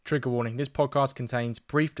Trigger warning, this podcast contains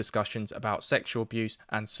brief discussions about sexual abuse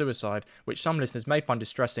and suicide, which some listeners may find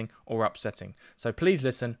distressing or upsetting. So please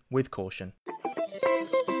listen with caution.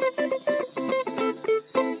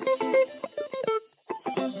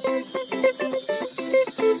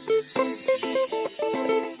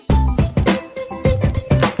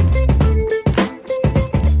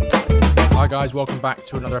 Hi guys, welcome back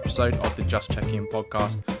to another episode of the Just Checking In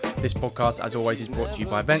podcast. This podcast, as always, is brought to you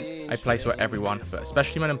by Vent, a place where everyone, but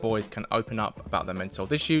especially men and boys, can open up about their mental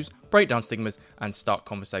health issues, break down stigmas, and start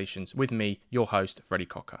conversations with me, your host, Freddie.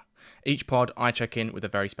 Each pod, I check in with a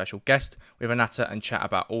very special guest. We have a natter and chat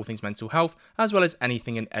about all things mental health, as well as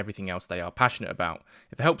anything and everything else they are passionate about.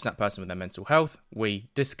 If it helps that person with their mental health, we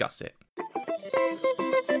discuss it.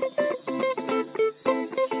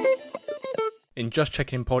 In Just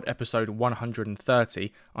Checking In Pod episode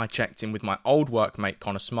 130, I checked in with my old workmate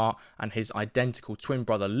Connor Smart and his identical twin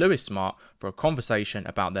brother Lewis Smart for a conversation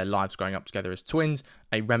about their lives growing up together as twins,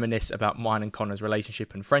 a reminisce about mine and Connor's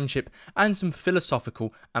relationship and friendship, and some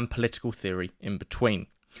philosophical and political theory in between.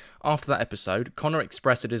 After that episode, Connor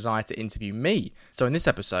expressed a desire to interview me, so in this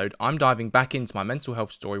episode, I'm diving back into my mental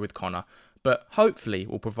health story with Connor, but hopefully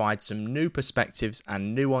will provide some new perspectives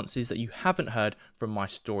and nuances that you haven't heard from my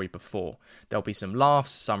story before. There'll be some laughs,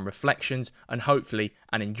 some reflections, and hopefully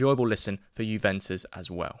an enjoyable listen for you venters as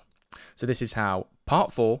well. So this is how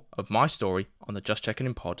part 4 of my story on the Just Checking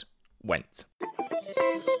In pod went.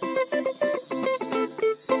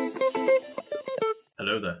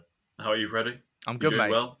 Hello there. How are you, Freddie? I'm good, mate.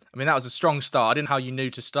 Well? I mean, that was a strong start. I didn't know how you knew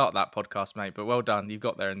to start that podcast, mate, but well done. You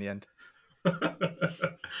got there in the end.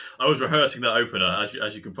 I was rehearsing that opener,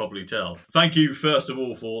 as you can probably tell. Thank you, first of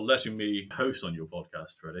all, for letting me host on your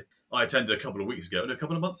podcast, Freddie. I attended a couple of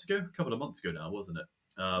months ago now, wasn't it?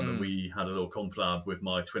 And we had a little conflab with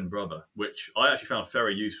my twin brother, which I actually found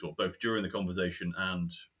very useful, both during the conversation and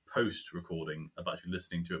post-recording of actually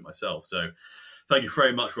listening to it myself. So thank you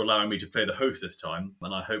very much for allowing me to play the host this time,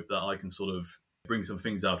 and I hope that I can sort of bring some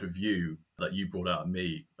things out of you that you brought out of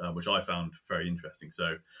me, which I found very interesting.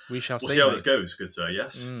 So we'll see how this goes, good sir.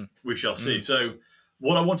 Yes, we shall see. So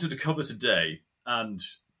what I wanted to cover today, and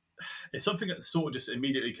it's something that sort of just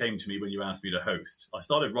immediately came to me when you asked me to host. I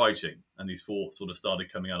started writing, and these thoughts sort of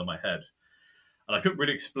started coming out of my head. And I couldn't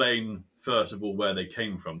really explain, first of all, where they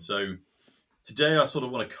came from. So today I sort of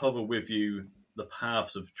want to cover with you the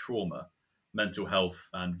paths of trauma, mental health,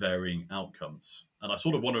 and varying outcomes. And I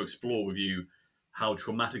sort of want to explore with you how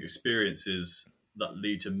traumatic experiences that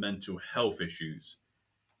lead to mental health issues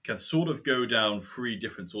can sort of go down 3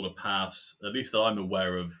 different sort of paths, at least that I'm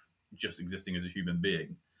aware of, just existing as a human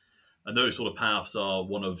being. And those sort of paths are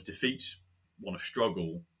one of defeat, one of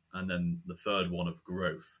struggle, and then the third one of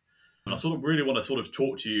growth. And I sort of really want to sort of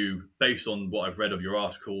talk to you based on what I've read of your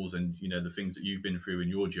articles and, you know, the things that you've been through in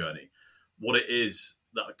your journey, what it is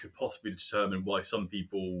that could possibly determine why some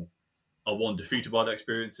people are, one, defeated by their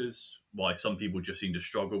experiences, why some people just seem to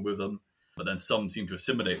struggle with them, but then some seem to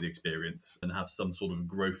assimilate the experience and have some sort of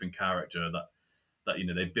growth in character that you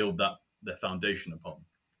know, they build their foundation upon.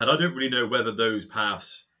 And I don't really know whether those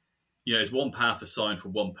paths, you know, is one path assigned for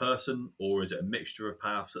one person, or is it a mixture of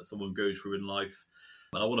paths that someone goes through in life?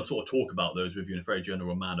 And I want to sort of talk about those with you in a very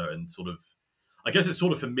general manner, and sort of, I guess it's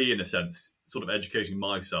sort of for me, in a sense, sort of educating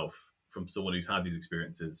myself from someone who's had these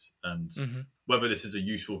experiences, and whether this is a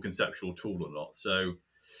useful conceptual tool or not. So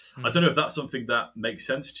I don't know if that's something that makes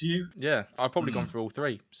sense to you. Yeah, I've probably gone through all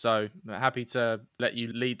 3, so happy to let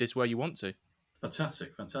you lead this where you want to.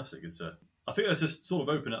 Fantastic. I think let's just sort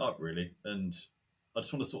of open it up, really, and I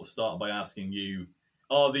just want to sort of start by asking you,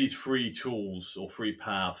 are these 3 tools or 3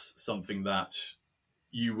 paths something that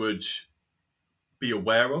you would be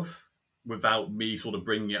aware of without me sort of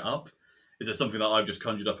bringing it up? Is it something that I've just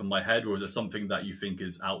conjured up in my head, or is it something that you think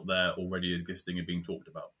is out there already existing and being talked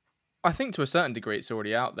about? I think to a certain degree it's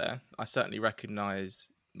already out there. I certainly recognise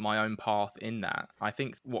my own path in that. I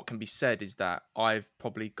think what can be said is that I've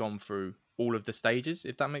probably gone through all of the stages,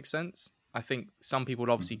 if that makes sense. I think some people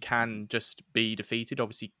obviously can just be defeated.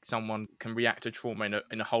 Obviously, someone can react to trauma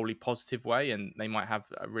in a wholly positive way, and they might have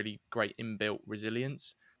a really great inbuilt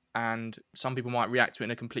resilience. And some people might react to it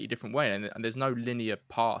in a completely different way, and there's no linear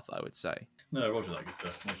path, I would say. No, roger that, good sir.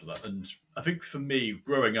 Roger that. And I think for me,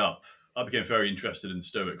 growing up, I became very interested in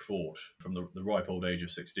Stoic thought from the ripe old age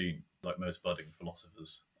of 16, like most budding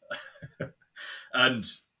philosophers. And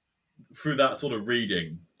through that sort of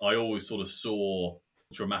reading, I always sort of saw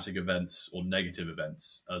traumatic events or negative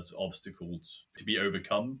events as obstacles to be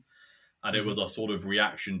overcome. And it was our sort of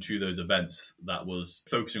reaction to those events that was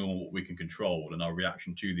focusing on what we can control, and our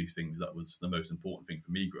reaction to these things that was the most important thing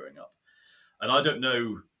for me growing up. And I don't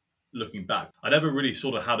know looking back. I never really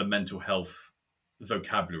sort of had a mental health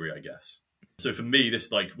vocabulary, I guess. So for me,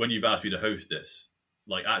 this, like, when you've asked me to host this,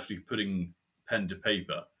 like actually putting pen to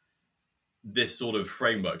paper, this sort of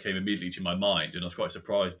framework came immediately to my mind, and I was quite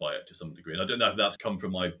surprised by it to some degree. And I don't know if that's come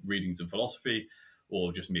from my readings in philosophy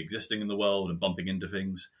or just me existing in the world and bumping into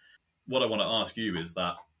things. What I want to ask you is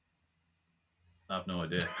that I have no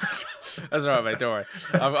idea. That's all right, mate. Don't worry.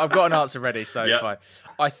 I've got an answer ready, so it's fine.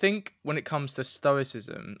 I think when it comes to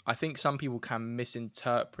Stoicism, I think some people can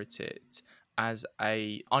misinterpret it as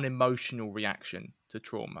a unemotional reaction to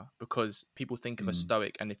trauma, because people think of a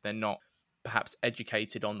Stoic, and if they're not perhaps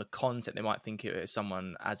educated on the concept, they might think of it as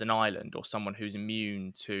someone as an island or someone who's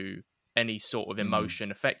immune to any sort of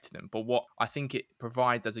emotion affecting them. But what I think it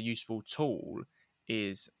provides as a useful tool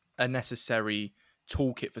is a necessary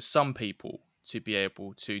toolkit for some people to be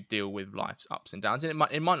able to deal with life's ups and downs. And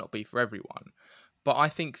it might not be for everyone, but I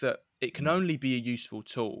think that it can only be a useful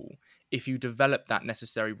tool if you develop that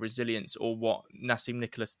necessary resilience, or what Nassim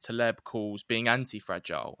Nicholas Taleb calls being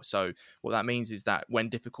anti-fragile. So what that means is that when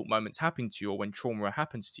difficult moments happen to you, or when trauma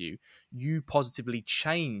happens to you, you positively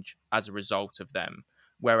change as a result of them.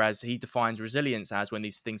 Whereas he defines resilience as when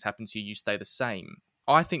these things happen to you, you stay the same.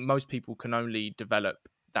 I think most people can only develop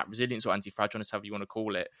that resilience or anti-fragileness, however you want to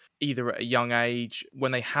call it, either at a young age,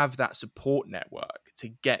 when they have that support network to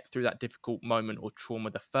get through that difficult moment or trauma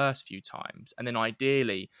the first few times. And then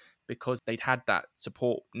ideally, because they'd had that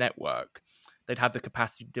support network, they'd have the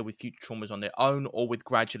capacity to deal with future traumas on their own, or with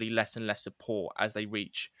gradually less and less support as they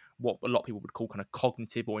reach what a lot of people would call kind of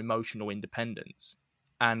cognitive or emotional independence.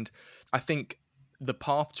 And I think the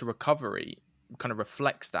path to recovery kind of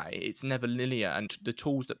reflects that. It's never linear, and the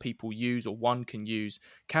tools that people use, or one can use,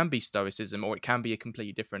 can be Stoicism, or it can be a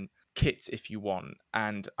completely different kit if you want.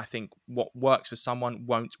 And I think what works for someone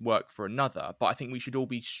won't work for another, but I think we should all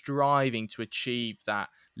be striving to achieve that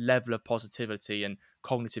level of positivity and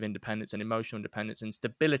cognitive independence and emotional independence and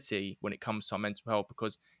stability when it comes to our mental health,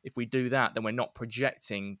 because if we do that, then we're not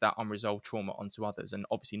projecting that unresolved trauma onto others, and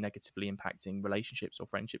obviously negatively impacting relationships or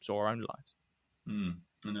friendships or our own lives. No.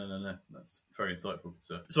 That's very insightful.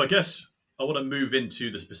 So I guess I want to move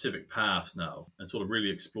into the specific paths now and sort of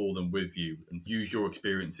really explore them with you and use your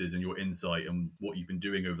experiences and your insight and what you've been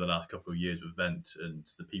doing over the last couple of years with Vent and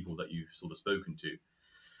the people that you've sort of spoken to.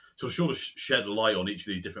 Sort of shed a light on each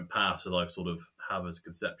of these different paths that I've sort of have as a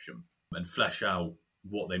conception and flesh out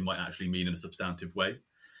what they might actually mean in a substantive way.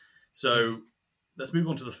 So let's move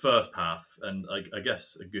on to the first path. And I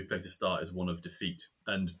guess a good place to start is one of defeat.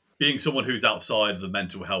 And being someone who's outside of the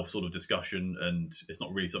mental health sort of discussion, and it's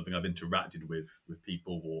not really something I've interacted with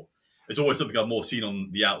people, or it's always something I've more seen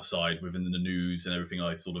on the outside within the news and everything.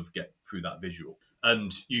 I sort of get through that visual.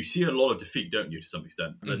 And you see a lot of defeat, don't you, to some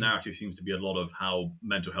extent? The narrative seems to be a lot of how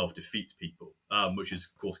mental health defeats people, which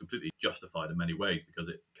is, of course, completely justified in many ways, because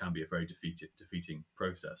it can be a very defeating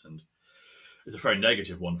process. And it's a very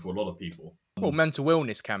negative one for a lot of people. Well, mental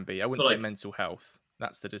illness can be. I wouldn't say mental health.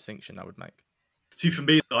 That's the distinction I would make. See, for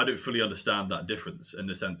me, I don't fully understand that difference in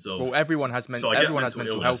the sense of... Well, everyone has mental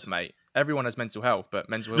health, mate. Everyone has mental health, but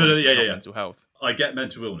mental illness is not mental health. I get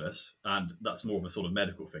mental illness, and that's more of a sort of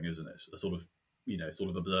medical thing, isn't it? A sort of, sort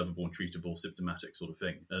of observable and treatable, symptomatic sort of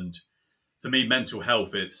thing. And for me, mental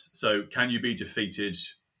health, so can you be defeated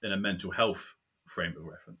in a mental health frame of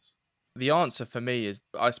reference? The answer for me is,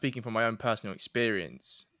 speaking from my own personal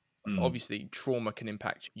experience, obviously trauma can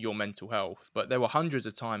impact your mental health, but there were hundreds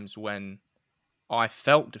of times when I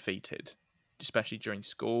felt defeated, especially during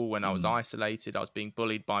school when I was isolated. I was being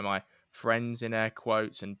bullied by my friends, in air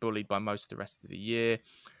quotes, and bullied by most of the rest of the year.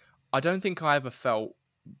 I don't think I ever felt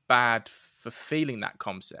bad for feeling that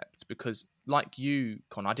concept, because like you,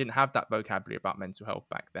 Con, I didn't have that vocabulary about mental health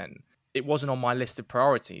back then. It wasn't on my list of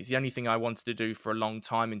priorities. The only thing I wanted to do for a long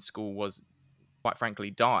time in school was, quite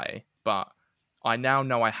frankly, die. But I now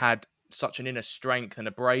know I had such an inner strength and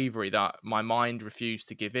a bravery that my mind refused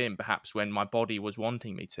to give in, perhaps when my body was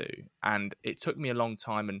wanting me to. And it took me a long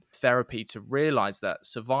time and therapy to realize that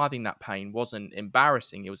surviving that pain wasn't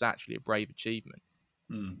embarrassing. It was actually a brave achievement.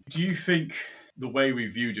 Do you think the way we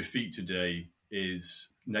view defeat today is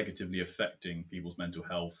negatively affecting people's mental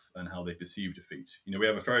health and how they perceive defeat? We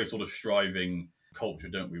have a very sort of striving culture,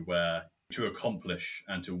 don't we, where to accomplish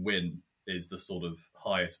and to win is the sort of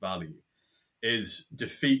highest value. Is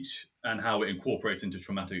defeat and how it incorporates into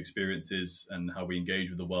traumatic experiences and how we engage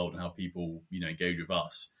with the world and how people, engage with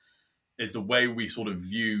us, is the way we sort of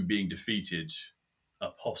view being defeated a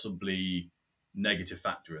possibly negative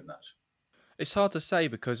factor in that? It's hard to say,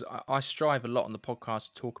 because I strive a lot on the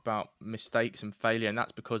podcast to talk about mistakes and failure, and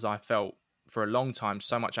that's because I felt for a long time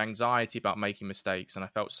so much anxiety about making mistakes, and I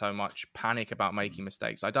felt so much panic about making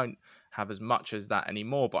mistakes. I don't have as much as that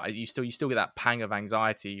anymore, but you still get that pang of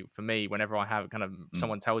anxiety for me whenever I have kind of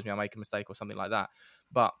someone tells me I make a mistake or something like that.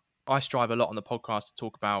 But I strive a lot on the podcast to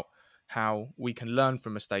talk about how we can learn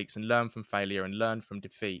from mistakes and learn from failure and learn from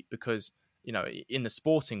defeat, because, you know, in the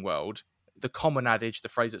sporting world, the common adage, the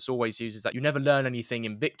phrase that's always used, is that you never learn anything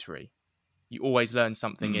in victory. You always learn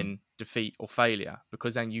something in defeat or failure,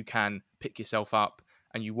 because then you can pick yourself up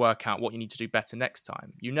and you work out what you need to do better next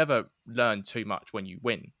time. You never learn too much when you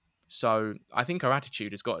win. So I think our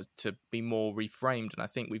attitude has got to be more reframed, and I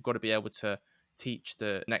think we've got to be able to teach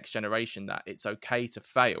the next generation that it's okay to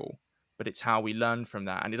fail, but it's how we learn from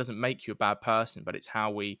that. And it doesn't make you a bad person, but it's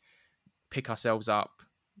how we pick ourselves up,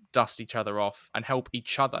 dust each other off, and help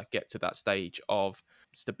each other get to that stage of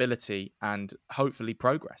stability and hopefully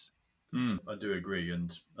progress. I do agree.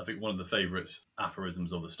 And I think one of the favourite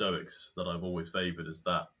aphorisms of the Stoics that I've always favoured is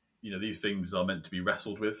that, you know, these things are meant to be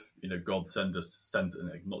wrestled with. You know, God sends,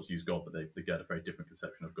 not to use God, but they get a very different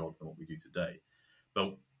conception of God than what we do today.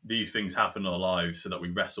 But these things happen in our lives so that we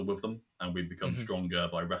wrestle with them, and we become stronger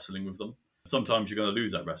by wrestling with them. Sometimes you're going to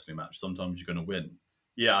lose that wrestling match. Sometimes you're going to win.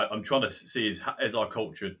 Yeah, I'm trying to see as our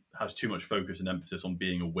culture has too much focus and emphasis on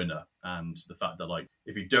being a winner, and the fact that, like,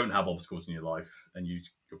 if you don't have obstacles in your life and you're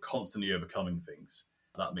constantly overcoming things,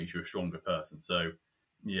 that makes you a stronger person. So,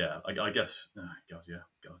 yeah, I guess. Oh, God,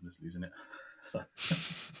 I'm just losing it. Sorry,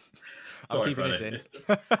 I'm keeping Freddie. this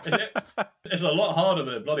in. It's a lot harder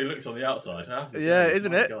than it bloody looks on the outside. I have to say. Yeah,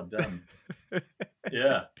 isn't it? God damn.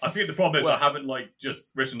 Yeah, I think the problem is I haven't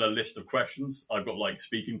just written a list of questions. I've got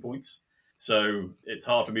speaking points. So it's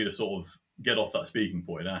hard for me to sort of get off that speaking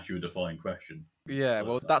point and ask you a defined question. Yeah,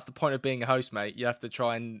 well, that's the point of being a host, mate. You have to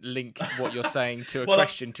try and link what you're saying to a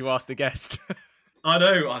question to ask the guest. I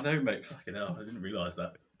know, mate. Fucking hell, I didn't realise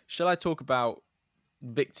that. Shall I talk about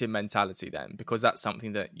victim mentality then? Because that's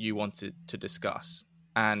something that you wanted to discuss.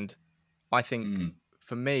 And I think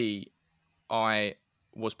for me, I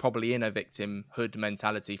was probably in a victimhood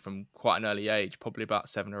mentality from quite an early age, probably about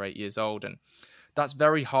 7 or 8 years old. And that's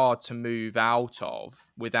very hard to move out of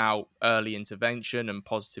without early intervention and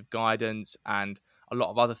positive guidance and a lot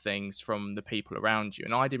of other things from the people around you.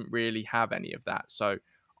 And I didn't really have any of that. So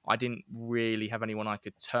I didn't really have anyone I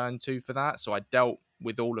could turn to for that. So I dealt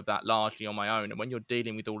with all of that largely on my own. And when you're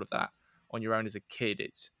dealing with all of that on your own as a kid,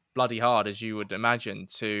 it's bloody hard, as you would imagine,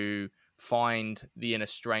 to find the inner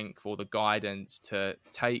strength or the guidance to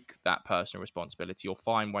take that personal responsibility or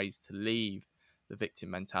find ways to leave the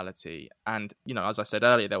victim mentality. And, you know, as I said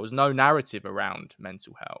earlier, there was no narrative around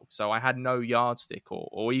mental health. So I had no yardstick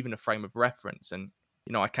or even a frame of reference. And,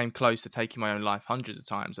 you know, I came close to taking my own life hundreds of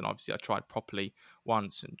times. And obviously I tried properly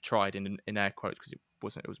once, and tried in air quotes,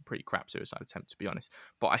 because it was a pretty crap suicide attempt, to be honest.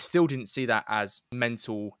 But I still didn't see that as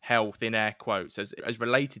mental health in air quotes as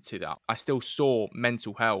related to that. I still saw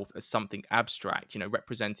mental health as something abstract, you know,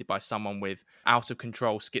 represented by someone with out of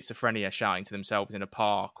control schizophrenia shouting to themselves in a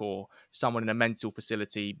park, or someone in a mental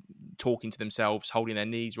facility talking to themselves, holding their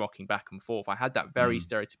knees, rocking back and forth. I had that very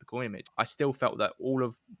stereotypical image. I still felt that all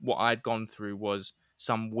of what I'd gone through was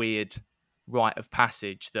some weird rite of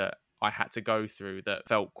passage that I had to go through that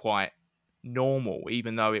felt quite normal,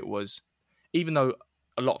 even though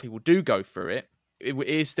a lot of people do go through it, it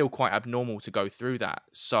is still quite abnormal to go through that.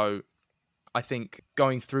 So I think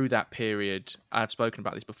going through that period, I've spoken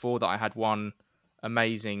about this before, that I had one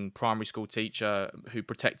amazing primary school teacher who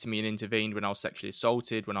protected me and intervened when I was sexually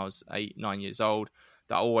assaulted when I was 8-9 years old,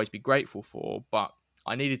 that I'll always be grateful for. But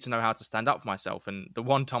I needed to know how to stand up for myself, and the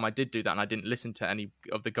one time I did do that and I didn't listen to any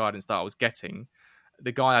of the guidance that I was getting,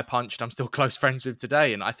 the guy I punched, I'm still close friends with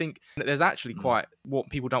today. And I think there's actually quite what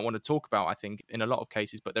people don't want to talk about, I think, in a lot of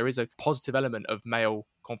cases, but there is a positive element of male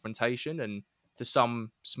confrontation, and to some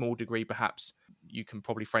small degree, perhaps you can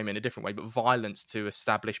probably frame it in a different way, but violence to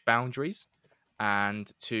establish boundaries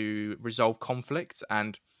and to resolve conflict.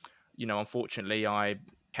 And, you know, unfortunately, I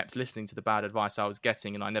kept listening to the bad advice I was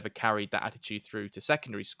getting, and I never carried that attitude through to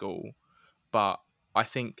secondary school. But I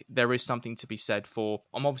think there is something to be said for,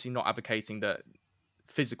 I'm obviously not advocating that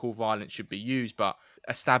physical violence should be used, but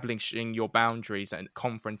establishing your boundaries and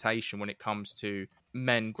confrontation when it comes to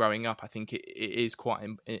men growing up, I think it is quite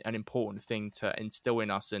an important thing to instill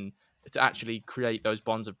in us, and to actually create those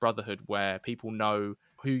bonds of brotherhood where people know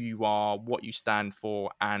who you are, what you stand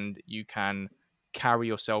for, and you can carry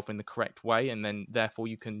yourself in the correct way, and then therefore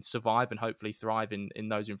you can survive and hopefully thrive in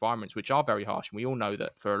those environments, which are very harsh. And we all know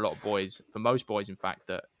that for a lot of boys, for most boys in fact,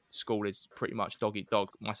 that school is pretty much dog eat dog.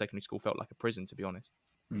 My secondary school felt like a prison, to be honest.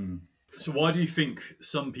 So why do you think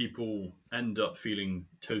some people end up feeling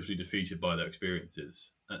totally defeated by their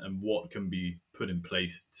experiences, and what can be put in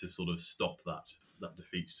place to sort of stop that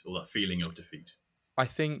defeat or that feeling of defeat? I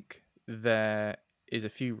think there is a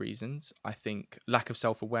few reasons. I think lack of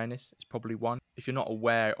self-awareness is probably one. If you're not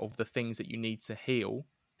aware of the things that you need to heal,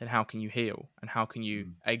 then how can you heal and how can you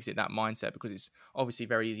exit that mindset? Because it's obviously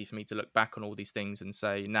very easy for me to look back on all these things and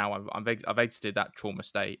say, now I've exited that trauma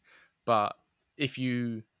state. But if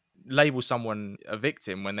you label someone a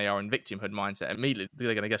victim when they are in victimhood mindset, immediately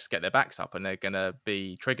they're going to just get their backs up and they're going to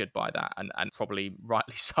be triggered by that, and probably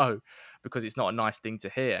rightly so, because it's not a nice thing to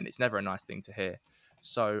hear, and it's never a nice thing to hear.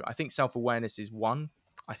 So I think self-awareness is one.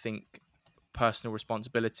 I think personal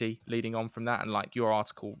responsibility leading on from that, and like your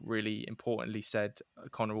article really importantly said,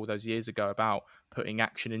 Connor, all those years ago, about putting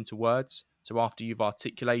action into words. So after you've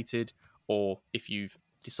articulated, or if you've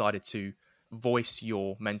decided to voice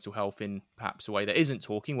your mental health in perhaps a way that isn't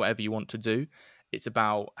talking, whatever you want to do, it's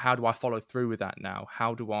about, how do I follow through with that now?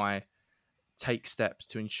 How do I take steps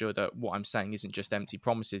to ensure that what I'm saying isn't just empty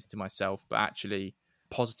promises to myself, but actually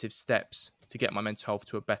positive steps to get my mental health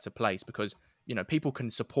to a better place? Because, you know, people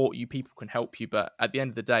can support you, people can help you, but at the end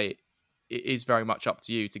of the day, it is very much up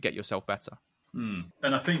to you to get yourself better. And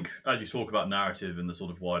I think as you talk about narrative and the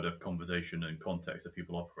sort of wider conversation and context that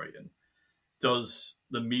people operate in, does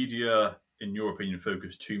the media, in your opinion,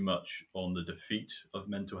 focus too much on the defeat of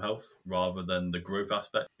mental health rather than the growth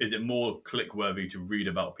aspect? Is it more click-worthy to read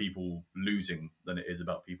about people losing than it is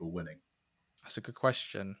about people winning? That's a good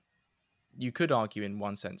question. You could argue in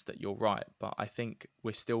one sense that you're right, but I think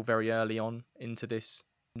we're still very early on into this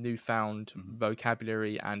newfound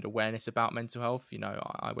vocabulary and awareness about mental health. You know,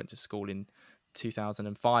 I went to school in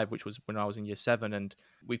 2005, which was when I was in year 7, and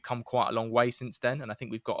we've come quite a long way since then. And I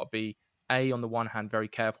think we've got to be, on the one hand, very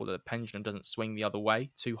careful that the pendulum doesn't swing the other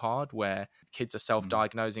way too hard, where kids are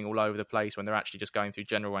self-diagnosing all over the place when they're actually just going through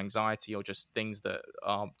general anxiety or just things that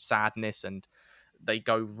are sadness, and they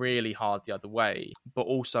go really hard the other way. But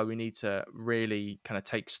also we need to really kind of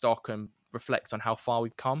take stock and reflect on how far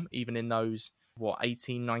we've come, even in those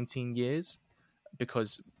 18, 19 years,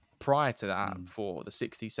 because prior to that, for the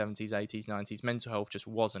 60s, 70s, 80s, 90s, mental health just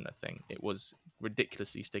wasn't a thing. It was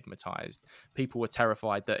ridiculously stigmatized. People were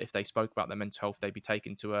terrified that if they spoke about their mental health, they'd be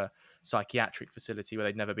taken to a psychiatric facility where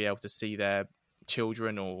they'd never be able to see their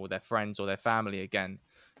children or their friends or their family again.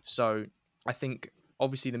 So I think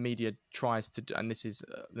obviously the media tries to, and this is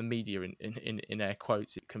the media in air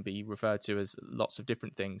quotes, it can be referred to as lots of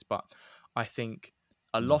different things, but I think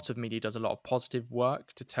a lot of media does a lot of positive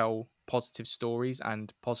work to tell positive stories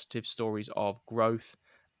and positive stories of growth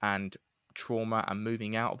and trauma and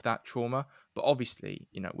moving out of that trauma. But obviously,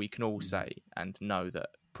 you know, we can all say and know that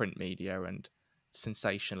print media and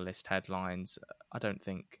sensationalist headlines, I don't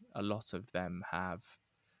think a lot of them have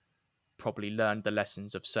probably learned the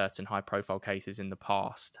lessons of certain high profile cases in the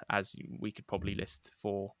past, as we could probably list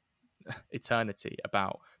for eternity,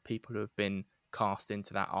 about people who have been cast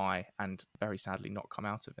into that eye and very sadly not come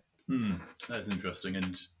out of it. That's interesting.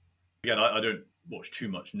 And again, I don't watch too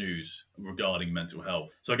much news regarding mental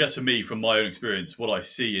health. So I guess for me, from my own experience, what I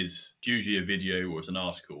see is usually a video or it's an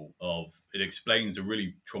article of, it explains the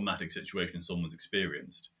really traumatic situation someone's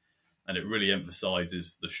experienced. And it really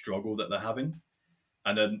emphasizes the struggle that they're having.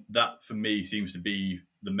 And then that, for me, seems to be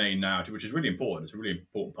the main narrative, which is really important. It's a really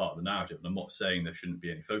important part of the narrative. And I'm not saying there shouldn't be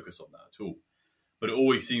any focus on that at all. But it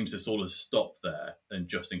always seems to sort of stop there and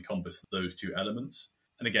just encompass those two elements.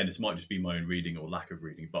 And again, this might just be my own reading or lack of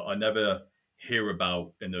reading, but I never hear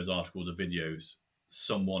about, in those articles or videos,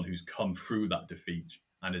 someone who's come through that defeat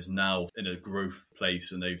and is now in a growth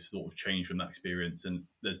place and they've sort of changed from that experience and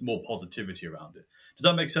there's more positivity around it. Does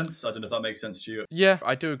that make sense? I don't know if that makes sense to you. Yeah,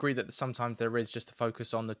 I do agree that sometimes there is just a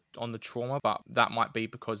focus on the trauma, but that might be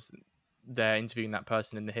because they're interviewing that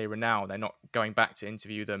person in the here and now. They're not going back to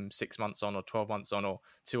interview them 6 months on or 12 months on or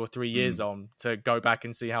 2 or 3 years on to go back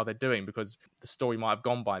and see how they're doing, because the story might have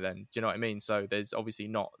gone by then. Do you know what I mean? So there's obviously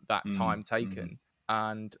not that time taken.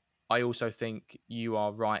 And I also think you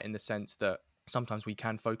are right in the sense that sometimes we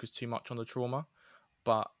can focus too much on the trauma.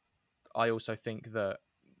 But I also think that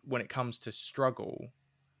when it comes to struggle,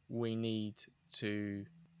 we need to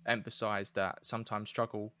emphasize that sometimes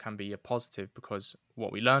struggle can be a positive, because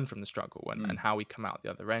what we learn from the struggle and how we come out the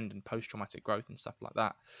other end and post-traumatic growth and stuff like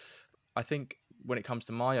that. I think when it comes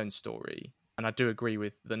to my own story, and I do agree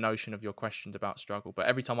with the notion of your questions about struggle, but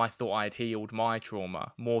every time I thought I had healed my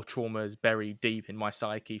trauma, more traumas buried deep in my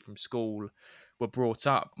psyche from school were brought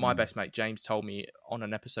up. My best mate James told me on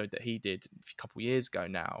an episode that he did a couple of years ago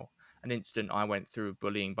now, an incident I went through of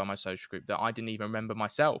bullying by my social group that I didn't even remember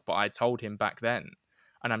myself, but I told him back then.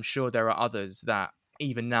 And I'm sure there are others that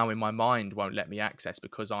even now in my mind won't let me access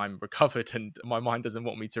because I'm recovered and my mind doesn't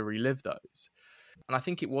want me to relive those. And I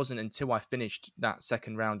think it wasn't until I finished that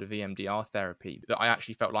second round of EMDR therapy that I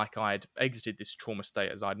actually felt like I'd exited this trauma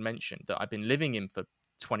state, as I'd mentioned, that I'd been living in for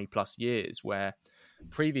 20 plus years, where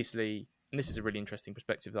previously, and this is a really interesting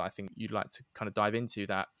perspective that I think you'd like to kind of dive into,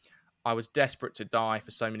 that I was desperate to die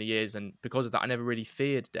for so many years. And because of that, I never really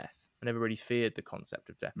feared death. I never really feared the concept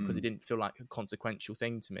of death because it didn't feel like a consequential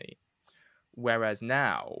thing to me. Whereas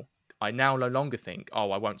now, I now no longer think, oh,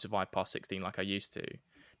 I won't survive past 16 like I used to.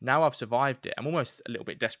 Now I've survived it, I'm almost a little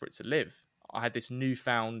bit desperate to live. I had this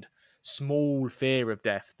newfound small fear of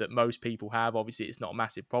death that most people have. Obviously, it's not a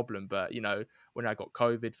massive problem, but, you know, when I got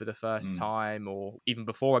COVID for the first time, or even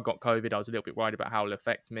before I got COVID, I was a little bit worried about how it'll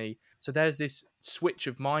affect me. So there's this switch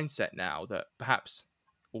of mindset now that perhaps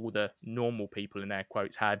all the normal people, in air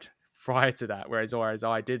quotes, had prior to that, whereas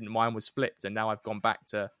I didn't. Mine was flipped, and now I've gone back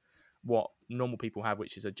to what normal people have,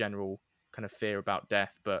 which is a general kind of fear about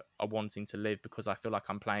death, but are wanting to live because I feel like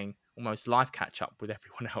I'm playing almost life catch up with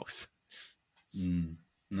everyone else.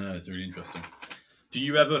 No, it's really interesting. Do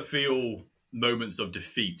you ever feel moments of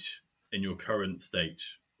defeat in your current state,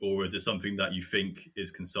 or is it something that you think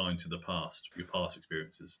is consigned to the past, your past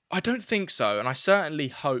experiences? I don't think so, and I certainly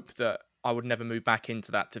hope that I would never move back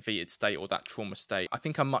into that defeated state or that trauma state. I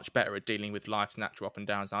think I'm much better at dealing with life's natural up and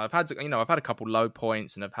downs. Now, I've had a couple low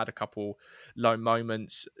points and I've had a couple low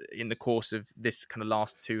moments in the course of this kind of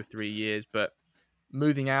last 2 or 3 years, but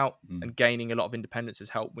moving out and gaining a lot of independence has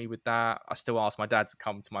helped me with that. I still ask my dad to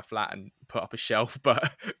come to my flat and put up a shelf,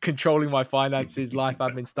 but controlling my finances, life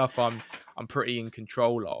admin stuff, I'm pretty in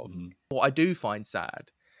control of. What I do find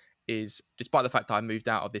sad is, despite the fact that I moved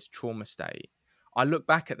out of this trauma state, I look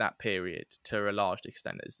back at that period to a large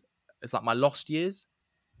extent as like my lost years.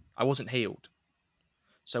 I wasn't healed.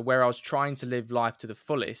 So where I was trying to live life to the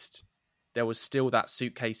fullest, there was still that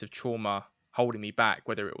suitcase of trauma holding me back,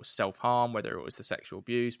 whether it was self-harm, whether it was the sexual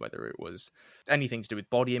abuse, whether it was anything to do with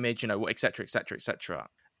body image, et cetera, et cetera, et cetera.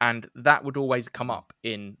 And that would always come up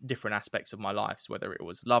in different aspects of my life, so whether it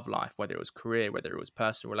was love life, whether it was career, whether it was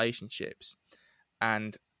personal relationships.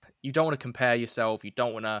 And you don't want to compare yourself. You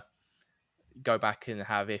don't want to go back and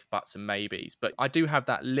have if, buts and maybes. But I do have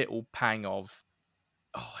that little pang of,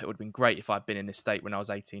 oh, it would have been great if I'd been in this state when I was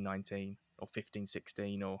 18, 19 or 15,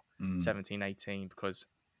 16 or 17, 18, because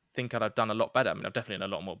I think I'd have done a lot better. I mean, I've definitely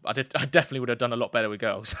done a lot more. I definitely would have done a lot better with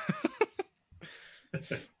girls.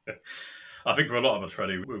 I think for a lot of us,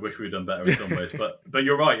 Freddie, we wish we'd done better in some ways. But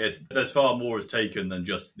you're right. There's far more is taken than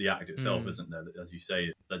just the act itself, isn't there? As you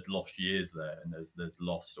say, there's lost years there, and there's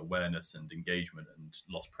lost awareness and engagement and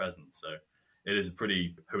lost presence. So it is a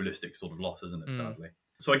pretty holistic sort of loss, isn't it, sadly?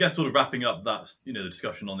 So I guess sort of wrapping up that, the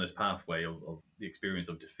discussion on this pathway of the experience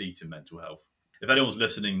of defeat in mental health. If anyone's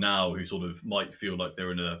listening now who sort of might feel like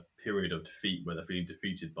they're in a period of defeat where they're feeling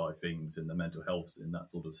defeated by things and their mental health's in that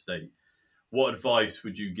sort of state, what advice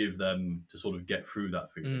would you give them to sort of get through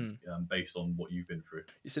that feeling based on what you've been through?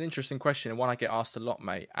 It's an interesting question and one I get asked a lot,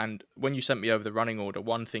 mate. And when you sent me over the running order,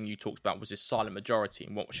 one thing you talked about was this silent majority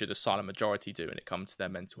and what should a silent majority do when it comes to their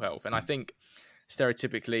mental health. And I think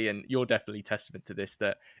stereotypically, and you're definitely testament to this,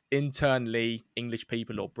 that internally English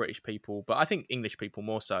people or British people, but I think English people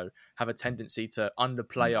more so, have a tendency to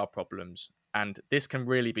underplay our problems. And this can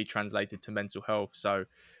really be translated to mental health. So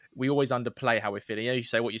we always underplay how we're feeling. You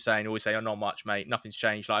say what you're saying, always say, oh, not much, mate. Nothing's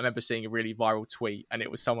changed. Like, I remember seeing a really viral tweet and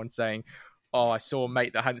it was someone saying, oh, I saw a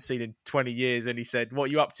mate that I hadn't seen in 20 years. And he said, what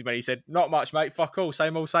are you up to, mate? He said, not much, mate. Fuck all.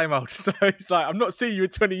 Same old, same old. So it's like, I'm not seeing you in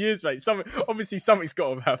 20 years, mate. Obviously something's got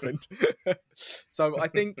to have happened. So I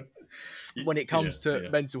think when it comes to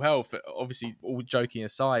mental health, obviously all joking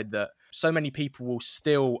aside, that so many people will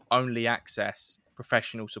still only access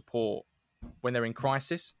professional support when they're in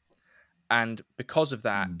crisis. And because of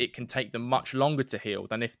that, it can take them much longer to heal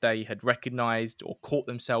than if they had recognized or caught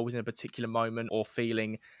themselves in a particular moment or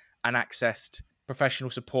feeling and accessed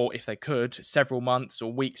professional support, if they could, several months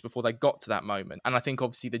or weeks before they got to that moment. And I think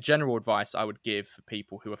obviously the general advice I would give for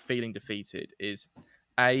people who are feeling defeated is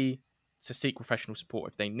A, to seek professional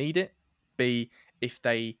support if they need it. B, if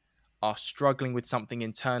they are struggling with something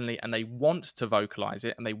internally and they want to vocalize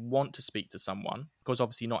it and they want to speak to someone, because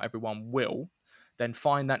obviously not everyone will, then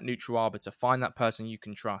find that neutral arbiter, find that person you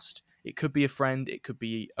can trust. It could be a friend, it could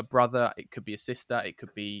be a brother, it could be a sister, it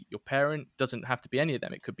could be your parent, doesn't have to be any of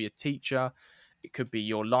them. It could be a teacher, it could be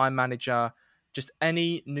your line manager, just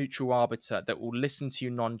any neutral arbiter that will listen to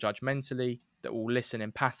you non-judgmentally, that will listen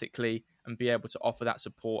empathically and be able to offer that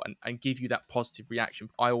support and give you that positive reaction.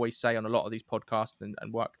 I always say on a lot of these podcasts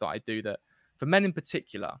and work that I do that for men in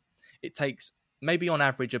particular, it takes maybe on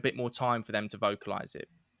average a bit more time for them to vocalize it.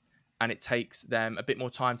 And it takes them a bit more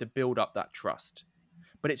time to build up that trust.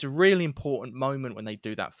 But it's a really important moment when they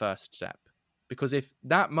do that first step, Because if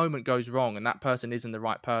that moment goes wrong and that person isn't the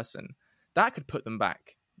right person, that could put them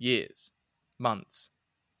back years, months,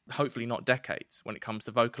 hopefully not decades, when it comes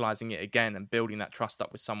to vocalizing it again and building that trust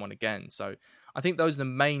up with someone again. So I think those are the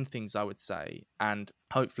main things I would say. And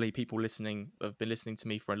hopefully people listening have been listening to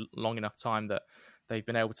me for a long enough time that they've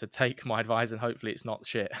been able to take my advice, and hopefully it's not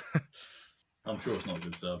shit. I'm sure it's not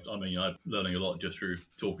good stuff. I mean, I'm learning a lot just through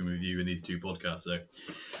talking with you in these 2 podcasts, so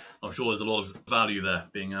I'm sure there's a lot of value there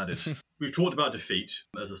being added. We've talked about defeat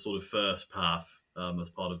as a sort of first path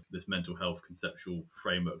as part of this mental health conceptual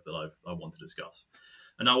framework that I want to discuss.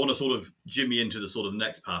 And I want to sort of jimmy into the sort of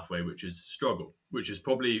next pathway, which is struggle, which is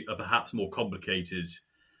probably a perhaps more complicated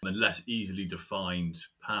and less easily defined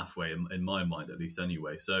pathway in my mind, at least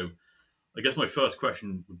anyway. So I guess my first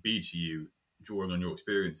question would be to you, drawing on your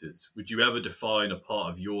experiences, would you ever define a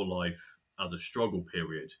part of your life as a struggle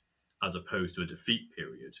period as opposed to a defeat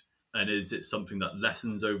period? And is it something that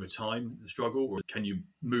lessens over time, the struggle, or can you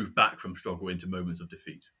move back from struggle into moments of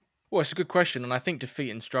defeat? Well, it's a good question, and I think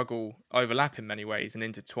defeat and struggle overlap in many ways and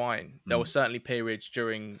intertwine. There were certainly periods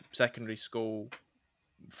during secondary school,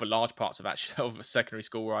 for large parts of secondary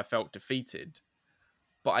school, where I felt defeated.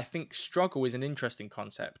 But I think struggle is an interesting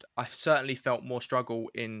concept. I certainly felt more struggle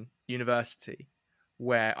in university,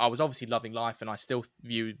 where I was obviously loving life, and I still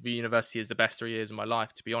view the university as the best 3 years of my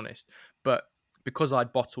life, to be honest. But because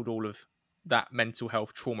I'd bottled all of that mental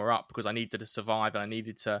health trauma up, because I needed to survive and I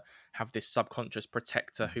needed to have this subconscious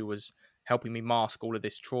protector who was helping me mask all of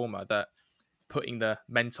this trauma, that putting the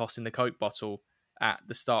Mentos in the Coke bottle at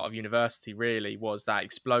the start of university really was that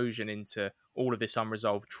explosion into all of this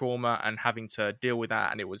unresolved trauma and having to deal with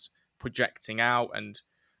that. And it was projecting out and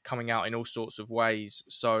coming out in all sorts of ways.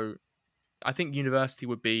 So I think university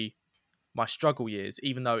would be my struggle years,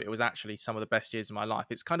 even though it was actually some of the best years of my life.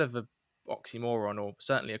 It's kind of a oxymoron, or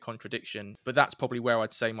certainly a contradiction, but that's probably where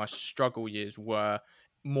I'd say my struggle years were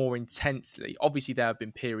more intensely. Obviously there have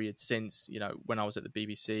been periods since, when I was at the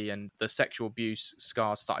BBC and the sexual abuse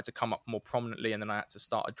scars started to come up more prominently, and then I had to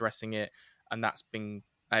start addressing it, and that's been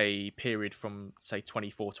a period from say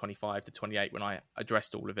 24, 25 to 28 when I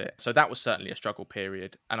addressed all of it. So that was certainly a struggle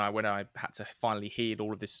period, and when I had to finally heal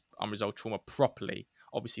all of this unresolved trauma properly.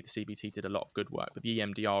 Obviously, the CBT did a lot of good work, but the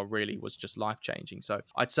EMDR really was just life-changing. So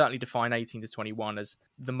I'd certainly define 18 to 21 as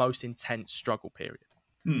the most intense struggle period.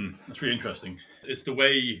 That's really interesting. It's the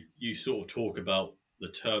way you sort of talk about the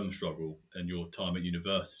term struggle and your time at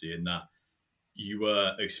university, in that you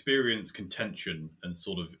experienced contention and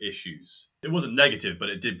sort of issues. It wasn't negative, but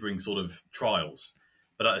it did bring sort of trials.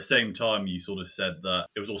 But at the same time, you sort of said that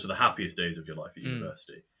it was also the happiest days of your life at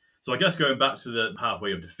university. So I guess going back to the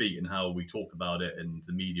pathway of defeat and how we talk about it in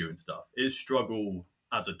the media and stuff, is struggle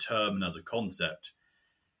as a term and as a concept,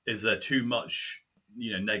 is there too much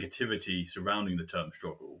negativity surrounding the term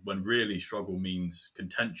struggle, when really struggle means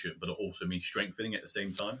contention, but it also means strengthening at the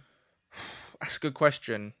same time? That's a good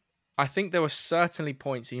question. I think there were certainly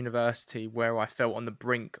points at university where I felt on the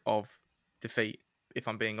brink of defeat, if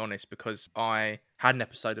I'm being honest, because I had an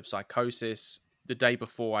episode of psychosis. The day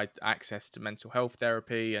before, I had access to mental health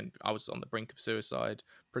therapy, and I was on the brink of suicide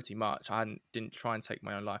pretty much. I didn't try and take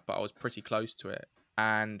my own life, but I was pretty close to it.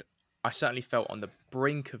 And I certainly felt on the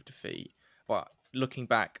brink of defeat. But looking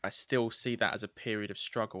back, I still see that as a period of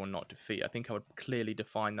struggle and not defeat. I think I would clearly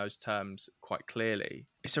define those terms quite clearly.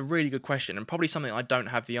 It's a really good question, and probably something I don't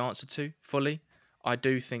have the answer to fully. I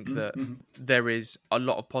do think that there is a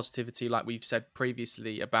lot of positivity, like we've said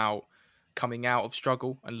previously, about coming out of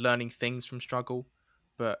struggle and learning things from struggle,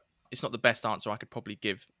 but it's not the best answer I could probably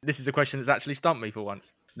give. This is a question that's actually stumped me for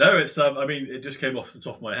once. No, it's it just came off the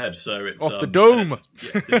top of my head, so it's off the dome.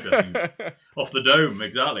 It's interesting. Off the dome,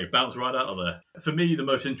 exactly. Bounce right out of there. For me, the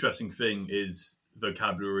most interesting thing is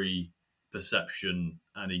vocabulary, perception,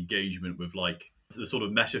 and engagement with the sort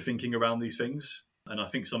of meta thinking around these things. And I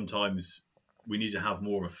think sometimes we need to have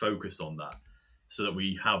more of a focus on that, so that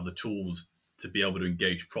we have the tools to be able to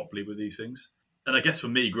engage properly with these things. And I guess for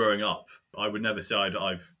me, growing up, I would never say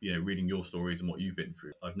I've reading your stories and what you've been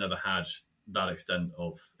through, I've never had that extent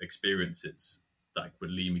of experiences that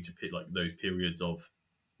would lead me to pick those periods of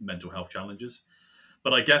mental health challenges.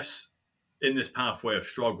 But I guess in this pathway of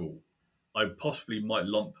struggle, I possibly might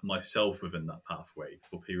lump myself within that pathway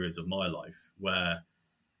for periods of my life where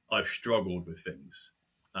I've struggled with things,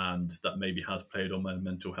 and that maybe has played on my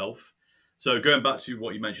mental health. So going back to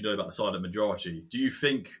what you mentioned earlier about the silent majority, do you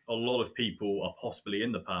think a lot of people are possibly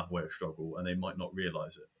in the pathway of struggle and they might not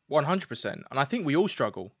realise it? 100%. And I think we all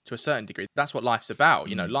struggle to a certain degree. That's what life's about.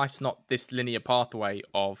 Life's not this linear pathway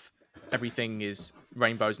of everything is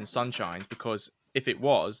rainbows and sunshines, because if it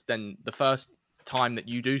was, then the first time that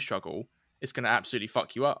you do struggle, it's going to absolutely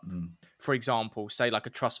fuck you up. For example, say like a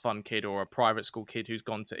trust fund kid or a private school kid who's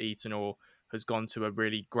gone to Eton or has gone to a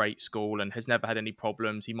really great school and has never had any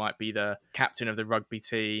problems. He might be the captain of the rugby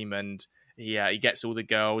team, and he gets all the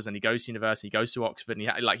girls, and he goes to university, he goes to Oxford,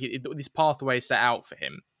 and this pathway is set out for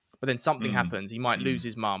him. But then something happens. He might lose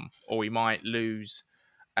his mum, or he might lose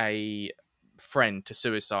a friend to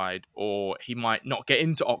suicide, or he might not get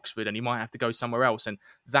into Oxford and he might have to go somewhere else. And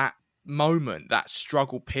that moment, that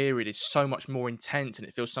struggle period is so much more intense, and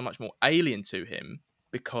it feels so much more alien to him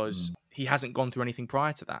because he hasn't gone through anything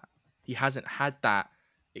prior to that. He hasn't had that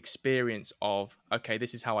experience of, okay,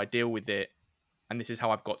 this is how I deal with it, and this is how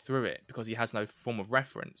I've got through it, because he has no form of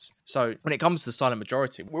reference. So when it comes to the silent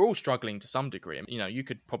majority, we're all struggling to some degree. You know, you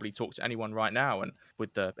could probably talk to anyone right now, and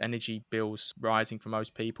with the energy bills rising for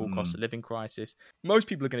most people, cost of living crisis, most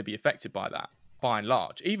people are going to be affected by that, by and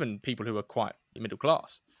large, even people who are quite middle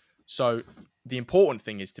class. So the important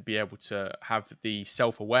thing is to be able to have the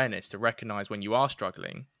self-awareness to recognize when you are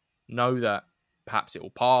struggling, know that perhaps it will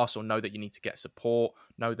pass, or know that you need to get support,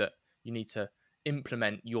 know that you need to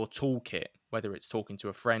implement your toolkit, whether it's talking to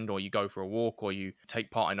a friend, or you go for a walk, or you take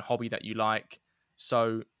part in a hobby that you like.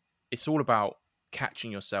 So it's all about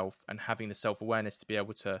catching yourself and having the self-awareness to be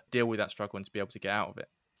able to deal with that struggle and to be able to get out of it.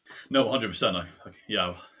 No, 100%.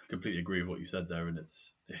 I completely agree with what you said there. And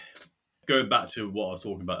it's going back to what I was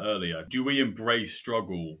talking about earlier. Do we embrace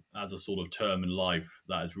struggle as a sort of term in life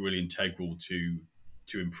that is really integral to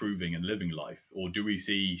improving and living life? Or do we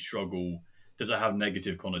see struggle, does it have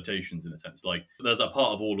negative connotations in a sense? Like, there's that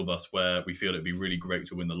part of all of us where we feel it'd be really great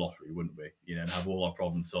to win the lottery, wouldn't we? You know, and have all our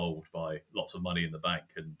problems solved by lots of money in the bank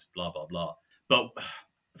and blah, blah, blah. But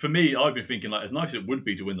for me, I've been thinking, like, as nice as it would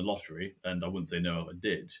be to win the lottery, and I wouldn't say no if I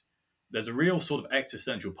did, there's a real sort of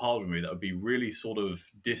existential part of me that would be really sort of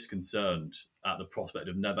disconcerted at the prospect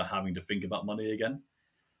of never having to think about money again.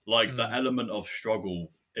 Like, the element of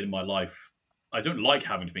struggle in my life, I don't like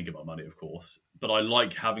having to think about money, of course, but I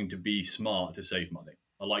like having to be smart to save money.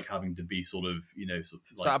 I like having to be sort of, you know, sort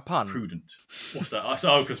of like, is that a pun? Prudent. What's that?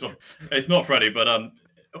 Because it's not Freddie, but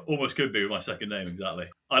almost could be with my second name, exactly.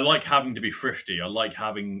 I like having to be thrifty. I like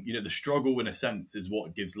having, you know, the struggle in a sense is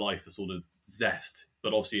what gives life a sort of zest,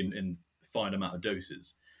 but obviously in fine amount of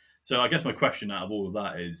doses. So I guess my question out of all of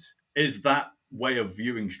that is that way of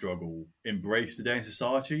viewing struggle embraced today in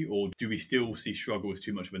society, or do we still see struggle as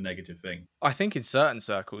too much of a negative thing? I think in certain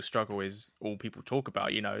circles, struggle is all people talk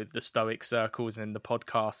about. You know, the Stoic circles and the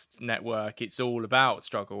podcast network, it's all about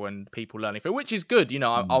struggle and people learning through, which is good. You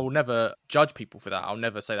know, I will never judge people for that. I'll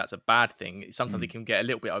never say that's a bad thing. Sometimes it can get a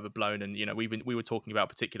little bit overblown. And, you know, we were talking about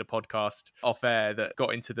a particular podcast off air that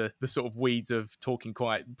got into the sort of weeds of talking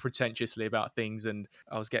quite pretentiously about things. And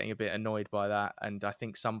I was getting a bit annoyed by that. And I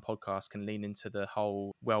think some podcasts can lean into the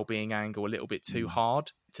whole well-being angle a little bit too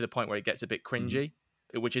hard, to the point where it gets a bit cringy,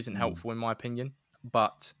 which isn't helpful in my opinion.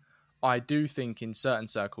 But I do think in certain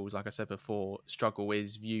circles, like I said before, struggle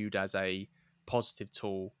is viewed as a positive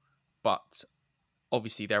tool. But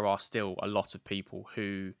obviously there are still a lot of people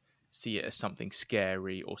who see it as something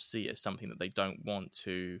scary, or see it as something that they don't want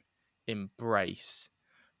to embrace,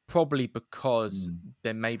 probably because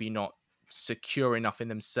they're maybe not secure enough in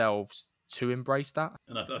themselves to embrace that.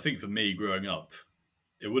 And I think for me, growing up,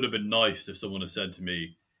 it would have been nice if someone had said to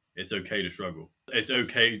me, it's okay to struggle. It's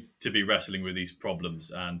okay to be wrestling with these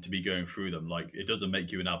problems and to be going through them. Like, it doesn't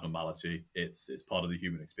make you an abnormality. It's part of the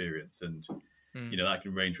human experience. And, you know, that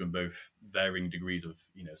can range from both varying degrees of,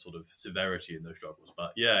 you know, sort of severity in those struggles.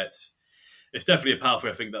 But yeah, it's definitely a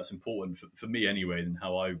pathway I think that's important for me anyway, and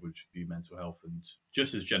how I would view mental health, and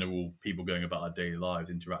just as general people going about our daily lives,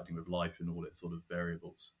 interacting with life and all its sort of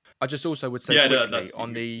variables. I just also would say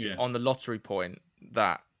quickly on the lottery point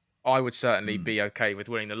that I would certainly be okay with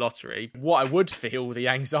winning the lottery. What I would feel the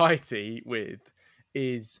anxiety with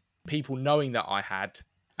is people knowing that I had,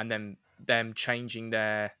 and then them changing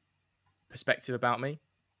their perspective about me.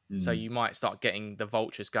 So you might start getting the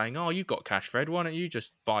vultures going, oh, you've got cash, Fred. Why don't you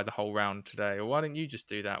just buy the whole round today? Or why don't you just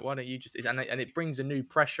do that? Why don't you just... And it brings a new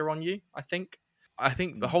pressure on you, I think. I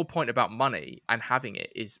think the whole point about money and having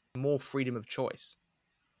it is more freedom of choice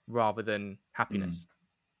rather than happiness.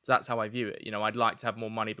 So that's how I view it. You know, I'd like to have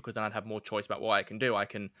more money because then I'd have more choice about what I can do. I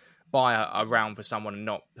can buy a round for someone and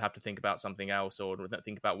not have to think about something else, or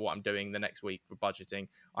think about what I'm doing the next week for budgeting.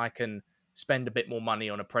 I can spend a bit more money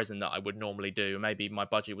on a present that I would normally do. Maybe my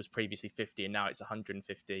budget was previously 50 and now it's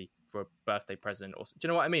 150 for a birthday present. Or do you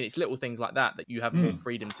know what I mean? It's little things like that you have more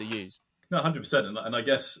freedom to use. No, 100%. And I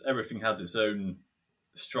guess everything has its own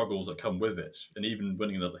struggles that come with it. And even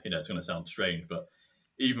winning the, you know, it's going to sound strange, but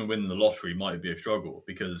even winning the lottery might be a struggle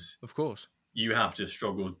because, of course, you have to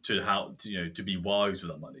struggle to be wise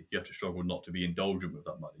with that money. You have to struggle not to be indulgent with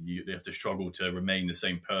that money. You have to struggle to remain the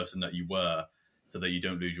same person that you were, so that you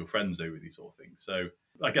don't lose your friends over these sort of things. So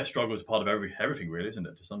I guess struggle is part of everything, really, isn't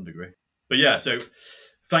it, to some degree? But yeah, so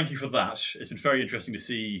thank you for that. It's been very interesting to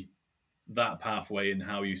see that pathway and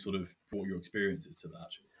how you sort of brought your experiences to that.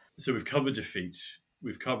 So we've covered defeat,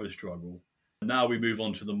 we've covered struggle. Now we move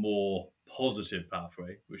on to the more positive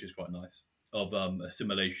pathway, which is quite nice, of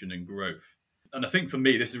assimilation and growth. And I think for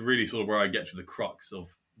me, this is really sort of where I get to the crux of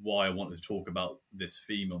why I wanted to talk about this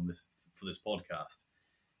theme for this podcast.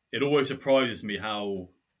 It always surprises me how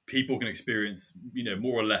people can experience,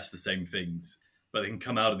 more or less the same things, but they can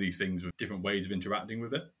come out of these things with different ways of interacting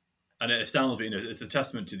with it. And it astounds me, it's a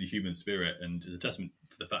testament to the human spirit, and it's a testament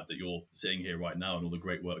to the fact that you're sitting here right now and all the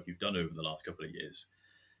great work you've done over the last couple of years,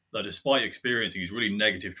 that despite experiencing these really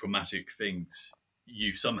negative, traumatic things,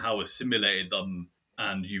 you've somehow assimilated them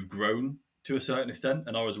and you've grown to a certain extent.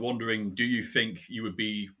 And I was wondering, do you think you would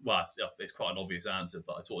be, well, it's quite an obvious answer,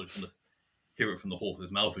 but I sort of just want to hear it from the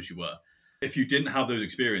horse's mouth, as you were. If you didn't have those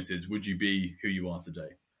experiences, would you be who you are today?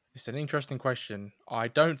 It's an interesting question. I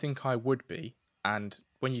don't think I would be. And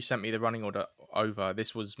when you sent me the running order over,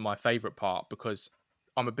 this was my favourite part, because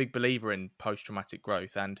I'm a big believer in post-traumatic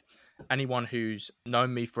growth. And anyone who's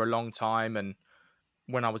known me for a long time, and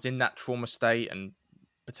when I was in that trauma state and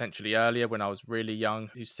potentially earlier when I was really young,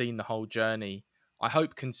 who's seen the whole journey, I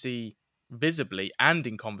hope can see visibly and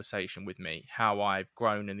in conversation with me how I've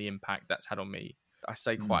grown and the impact that's had on me. I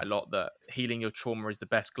say quite a lot that healing your trauma is the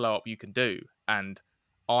best glow up you can do. And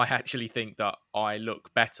I actually think that I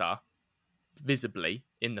look better visibly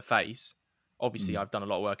in the face. Obviously, I've done a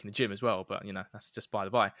lot of work in the gym as well, but that's just by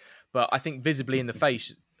the by. But I think visibly in the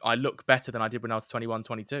face, I look better than I did when I was 21,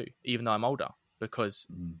 22, even though I'm older, because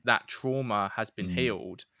that trauma has been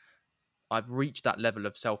healed. I've reached that level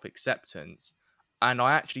of self-acceptance. And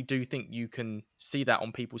I actually do think you can see that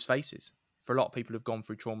on people's faces. For a lot of people who've gone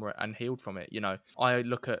through trauma and healed from it, I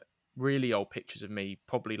look at really old pictures of me,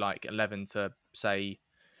 probably like 11 to say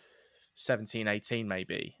 17, 18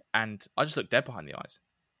 maybe, and I just look dead behind the eyes.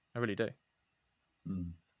 I really do.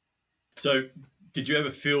 So did you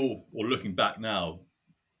ever feel, or looking back now,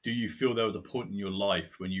 do you feel there was a point in your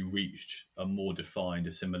life when you reached a more defined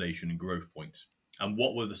assimilation and growth point? And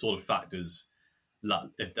what were the sort of factors,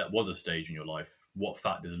 if that was a stage in your life, what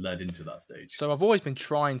factors led into that stage? So I've always been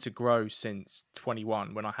trying to grow since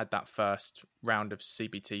 21, when I had that first round of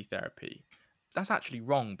CBT therapy. That's actually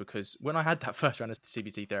wrong, because when I had that first round of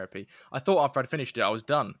CBT therapy, I thought after I'd finished it, I was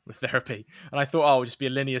done with therapy. And I thought, it'll just be a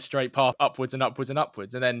linear straight path upwards and upwards and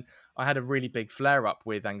upwards. And then I had a really big flare up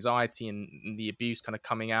with anxiety and the abuse kind of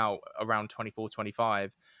coming out around 24,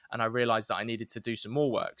 25. And I realized that I needed to do some more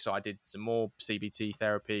work. So I did some more CBT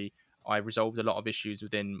therapy. I resolved a lot of issues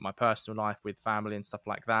within my personal life with family and stuff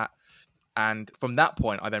like that. And from that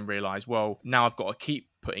point, I then realized, well, now I've got to keep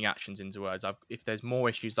putting actions into words. If there's more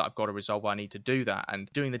issues that I've got to resolve, I need to do that. And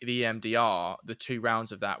doing the EMDR, the 2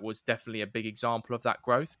 rounds of that was definitely a big example of that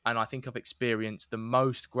growth. And I think I've experienced the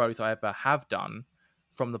most growth I ever have done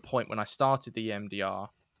from the point when I started the EMDR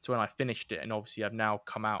to when I finished it. And obviously I've now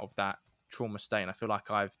come out of that trauma state. And I feel like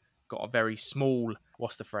I've got a very small,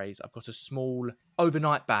 what's the phrase? I've got a small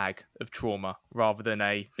overnight bag of trauma rather than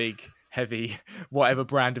a big, heavy, whatever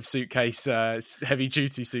brand of suitcase, heavy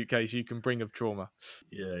duty suitcase you can bring of trauma.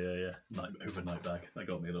 Yeah. Overnight bag. That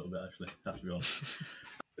got me a little bit, actually, I have to be honest.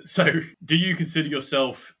 So do you consider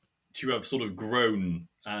yourself to have sort of grown,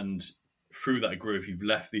 and through that growth, you've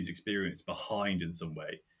left these experiences behind in some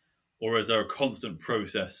way? Or is there a constant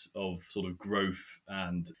process of sort of growth?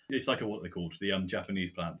 And it's like what they're called, the Japanese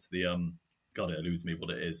plants, God, it eludes me what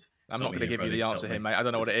it is. I'm not going to give you the answer here, mate. I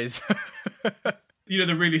don't know what it is.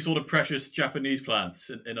 The really sort of precious Japanese plants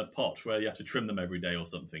in a pot where you have to trim them every day or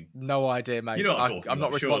something. No idea, mate. I'm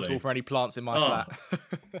not responsible for any plants in my flat.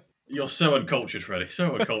 You're so uncultured, Freddie.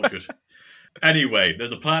 So uncultured. Anyway,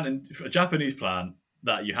 there's a Japanese plant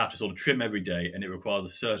that you have to sort of trim every day, and it requires a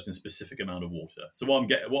certain specific amount of water. So what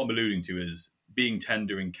I'm alluding to is being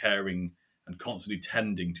tender and caring and constantly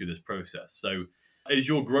tending to this process. So is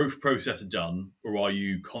your growth process done, or are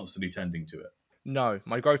you constantly tending to it? No,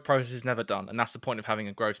 my growth process is never done. And that's the point of having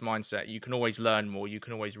a growth mindset. You can always learn more. You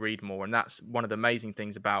can always read more. And that's one of the amazing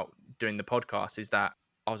things about doing the podcast, is that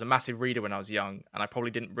I was a massive reader when I was young, and I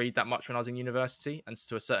probably didn't read that much when I was in university, and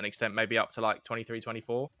to a certain extent, maybe up to like 23,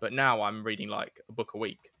 24. But now I'm reading like a book a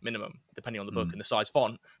week minimum, depending on the book and the size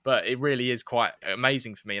font. But it really is quite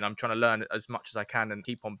amazing for me, and I'm trying to learn as much as I can and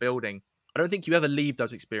keep on building. I don't think you ever leave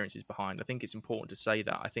those experiences behind. I think it's important to say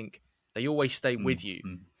that. I think they always stay with you,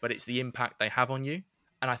 but it's the impact they have on you.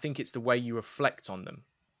 And I think it's the way you reflect on them.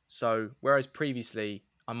 So whereas previously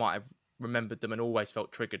I might have remembered them and always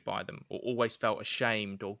felt triggered by them, or always felt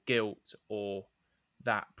ashamed or guilt, or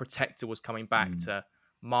that protector was coming back to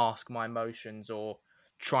mask my emotions or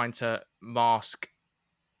trying to mask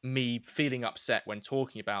me feeling upset when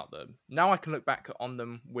talking about them. Now I can look back on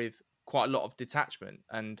them with quite a lot of detachment.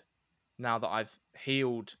 And now that I've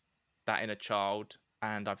healed that inner child,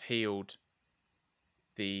 and I've healed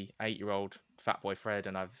the 8-year-old fat boy Fred,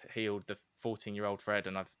 and I've healed the 14-year-old Fred,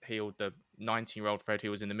 and I've healed the 19-year-old Fred who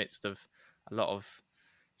was in the midst of a lot of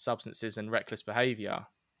substances and reckless behaviour,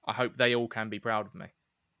 I hope they all can be proud of me.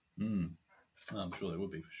 I'm sure they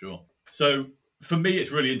would be, for sure. So for me,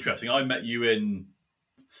 it's really interesting. I met you in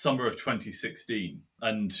summer of 2016,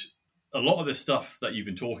 and a lot of this stuff that you've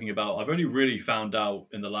been talking about, I've only really found out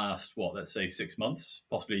in the last, let's say 6 months,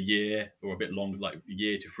 possibly a year or a bit longer, like a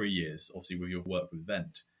year to 3 years, obviously with your work with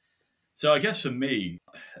Vent. So I guess for me,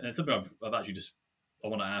 and it's something I've actually I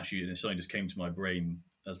want to ask you, and something just came to my brain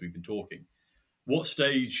as we've been talking. What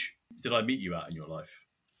stage did I meet you at in your life?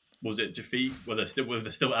 Was it defeat? Were there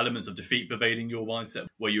still elements of defeat pervading your mindset?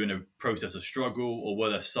 Were you in a process of struggle, or were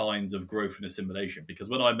there signs of growth and assimilation? Because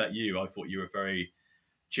when I met you, I thought you were a very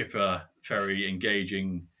chipper, very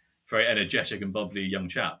engaging, very energetic and bubbly young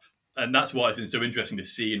chap. And that's why it's been so interesting to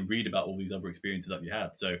see and read about all these other experiences that you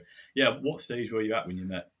had. So, yeah, what stage were you at when you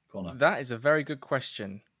met Connor? That is a very good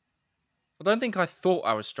question. I don't think I thought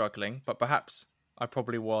I was struggling, but perhaps I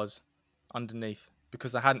probably was underneath,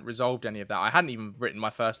 because I hadn't resolved any of that. I hadn't even written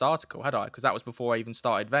my first article, had I? Because that was before I even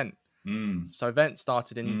started Vent. So Vent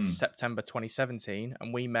started in September 2017,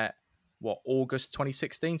 and we met, August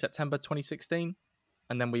 2016, September 2016?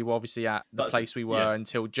 And then we were obviously at the place we were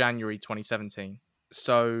until January 2017.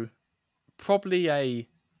 So probably a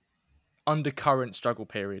undercurrent struggle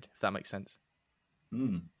period, if that makes sense.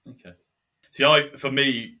 Okay. See, for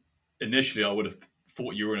me, initially, I would have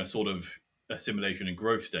thought you were in a sort of assimilation and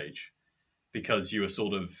growth stage, because you were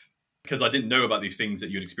because I didn't know about these things that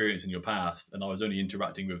you'd experienced in your past, and I was only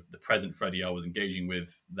interacting with the present Freddie I was engaging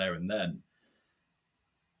with there and then.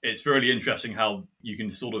 It's really interesting how you can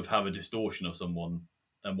sort of have a distortion of someone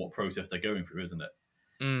and what process they're going through, isn't it?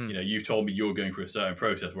 You told me you're going through a certain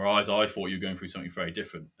process, whereas I thought you were going through something very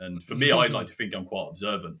different. And for me, I'd like to think I'm quite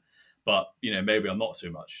observant, but maybe I'm not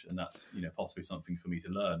so much, and that's possibly something for me to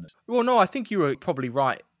learn. Well, no, I think you were probably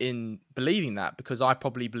right in believing that, because I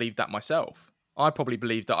probably believed that myself. I probably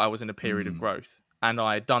believed that I was in a period of growth, and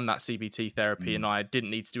I had done that CBT therapy, and I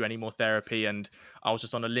didn't need to do any more therapy, and I was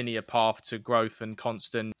just on a linear path to growth and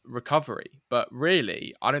constant recovery. But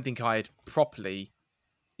really, I don't think I had properly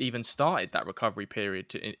even started that recovery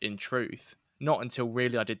period in truth. Not until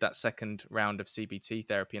really I did that second round of CBT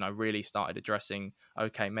therapy, and I really started addressing,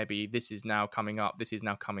 okay, maybe this is now coming up.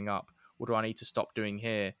 What do I need to stop doing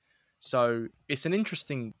here? So it's an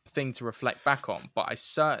interesting thing to reflect back on, but I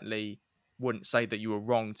certainly wouldn't say that you were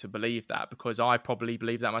wrong to believe that, because I probably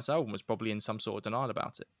believed that myself and was probably in some sort of denial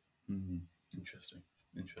about it. Interesting.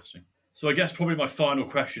 So I guess probably my final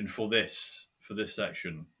question for this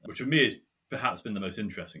section, which for me has perhaps been the most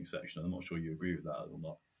interesting section, I'm not sure you agree with that or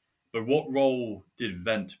not, but what role did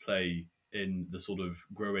Vent play in the sort of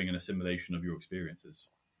growing and assimilation of your experiences?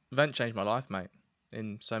 Vent changed my life, mate,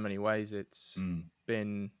 in so many ways. It's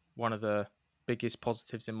been one of the biggest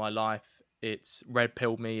positives in my life. It's red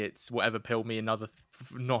pilled me. It's whatever pilled me in other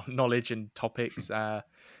knowledge and topics.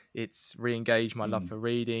 It's re-engaged my love for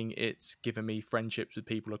reading. It's given me friendships with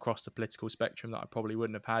people across the political spectrum that I probably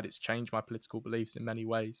wouldn't have had. It's changed my political beliefs in many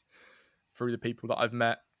ways through the people that I've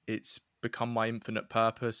met. It's become my infinite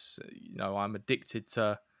purpose. I'm addicted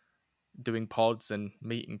to doing pods and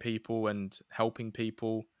meeting people and helping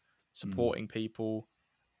people, supporting people.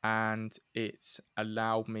 And it's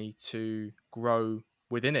allowed me to grow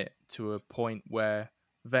within it to a point where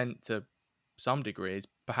Vent, to some degree, has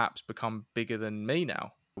perhaps become bigger than me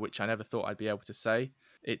now, which I never thought I'd be able to say.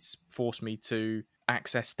 It's forced me to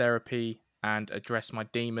access therapy and address my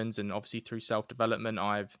demons, and obviously through self-development,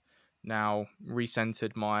 I've now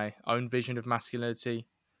recentered my own vision of masculinity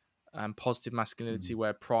and positive masculinity,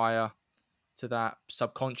 where prior to that,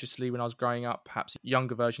 subconsciously, when I was growing up, perhaps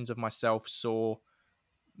younger versions of myself saw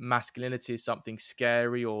masculinity as something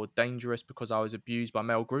scary or dangerous because I was abused by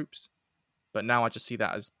male groups. But now I just see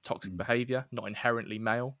that as toxic behavior, not inherently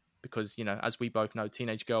male, because, as we both know,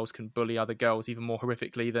 teenage girls can bully other girls even more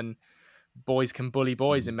horrifically than boys can bully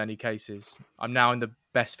boys in many cases. I'm now in the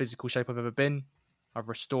best physical shape I've ever been. I've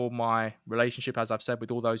restored my relationship, as I've said,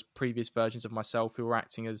 with all those previous versions of myself who were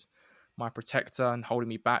acting as my protector and holding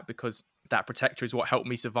me back, because that protector is what helped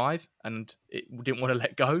me survive, and it didn't want to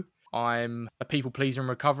let go. I'm a people pleaser in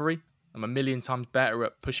recovery. I'm a million times better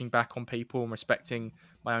at pushing back on people and respecting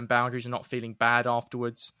my own boundaries and not feeling bad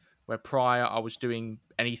afterwards. Where prior I was doing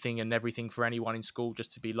anything and everything for anyone in school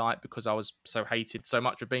just to be liked because I was so hated so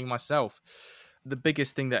much for being myself. The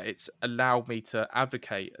biggest thing that it's allowed me to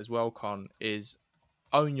advocate as well, Con, is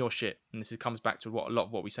own your shit. And this comes back to a lot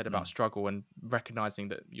of what we said about struggle and recognizing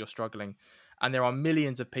that you're struggling. And there are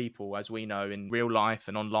millions of people, as we know, in real life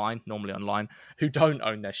and online, normally online, who don't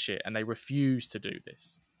own their shit and they refuse to do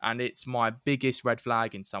this. And it's my biggest red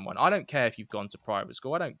flag in someone. I don't care if you've gone to private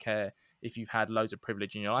school. I don't care if you've had loads of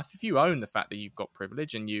privilege in your life. If you own the fact that you've got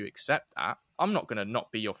privilege and you accept that, I'm not going to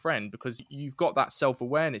not be your friend because you've got that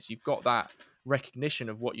self-awareness. You've got that recognition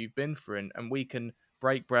of what you've been through, and we can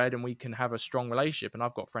break bread and we can have a strong relationship. And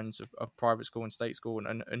I've got friends of private school and state school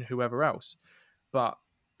and whoever else. But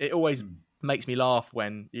it always makes me laugh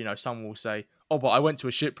when, you know, someone will say, oh, but I went to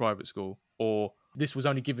a shit private school, or this was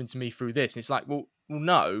only given to me through this. And it's like, well,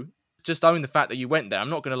 no, just own the fact that you went there. I'm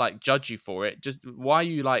not going to like judge you for it. Just why are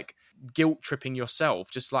you like guilt tripping yourself?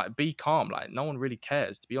 Just like be calm. Like no one really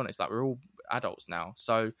cares, to be honest. Like we're all adults now.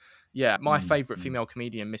 So yeah, my favorite female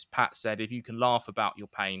comedian, Miss Pat, said, if you can laugh about your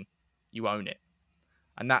pain, you own it.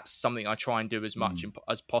 And that's something I try and do as much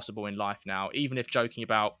as possible in life now, even if joking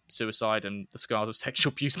about suicide and the scars of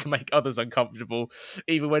sexual abuse can make others uncomfortable,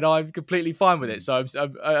 even when I'm completely fine with it. So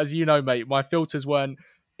as you know, mate, my filters weren't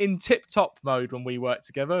in tip-top mode when we worked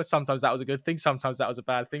together. Sometimes that was a good thing, sometimes that was a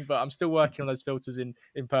bad thing, but I'm still working on those filters in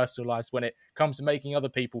personal lives when it comes to making other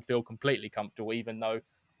people feel completely comfortable, even though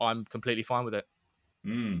I'm completely fine with it.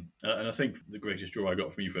 And I think the greatest draw I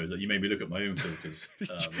got from you, Fred, is that you made me look at my own filters.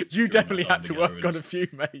 You definitely had to work on a few,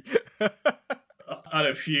 mate. I had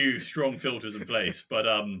a few strong filters in place, but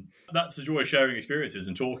that's the joy of sharing experiences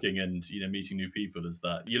and talking and, you know, meeting new people, is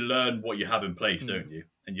that you learn what you have in place, don't you?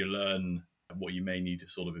 And you learn what you may need to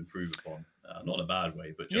sort of improve upon. Not in a bad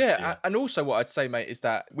way, but just, and also what I'd say, mate, is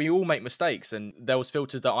that we all make mistakes, and there was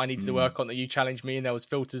filters that I needed to work on that you challenged me, and there was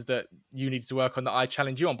filters that you needed to work on that I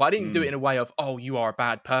challenged you on. But I didn't do it in a way of, oh, you are a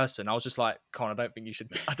bad person. I was just like, Con, I don't think you should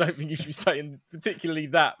be saying particularly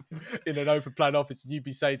that in an open plan office. And you'd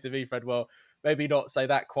be saying to me, Fred, well, maybe not say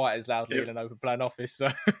that quite as loudly in an open plan office. So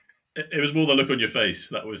it was more the look on your face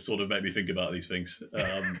that was sort of made me think about these things.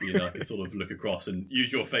 You know, I could sort of look across and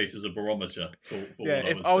use your face as a barometer for yeah,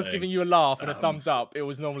 what if I was giving you a laugh and a thumbs up, it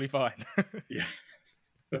was normally fine. Yeah.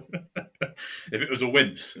 If it was a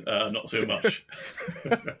wince, not so much.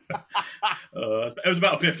 It was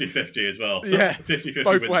about 50-50 as well. So yeah, 50-50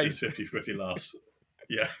 both winces, ways. 50-50 laughs.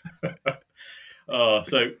 Yeah.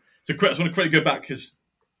 So Chris, I want to go back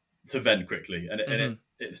to Vent quickly, and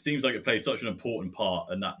it seems like it plays such an important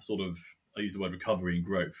part in that sort of, I use the word recovery and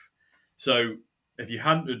growth. So if you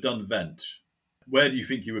hadn't have done Vent, where do you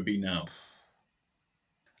think you would be now?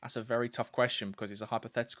 That's a very tough question because it's a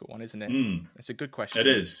hypothetical one, isn't it? It's a good question. It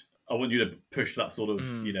is. I want you to push that sort of,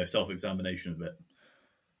 you know, self-examination a bit.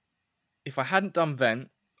 If I hadn't done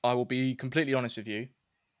Vent, I will be completely honest with you,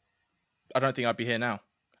 I don't think I'd be here now.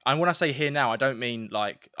 And when I say here now, I don't mean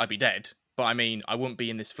like I'd be dead, but I mean I wouldn't be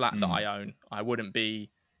in this flat that I own. I wouldn't be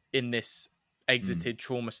in this exited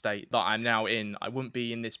trauma state that I'm now in. I wouldn't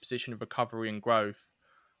be in this position of recovery and growth.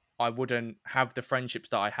 I wouldn't have the friendships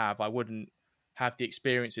that I have. I wouldn't have the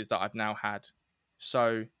experiences that I've now had.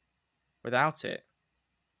 So without it,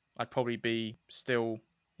 I'd probably be still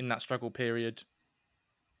in that struggle period,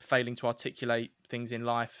 failing to articulate things in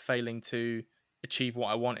life, failing to achieve what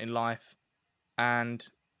I want in life, and,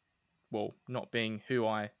 well, not being who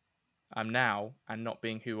I am now and not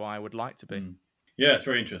being who I would like to be. Yeah, it's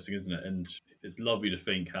very interesting, isn't it? And it's lovely to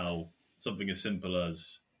think how something as simple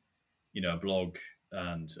as, you know, a blog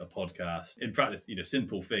and a podcast, in practice, you know,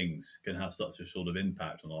 simple things can have such a sort of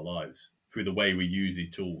impact on our lives through the way we use these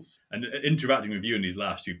tools. And interacting with you in these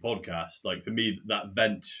last two podcasts, like for me, that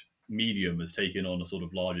Vent medium has taken on a sort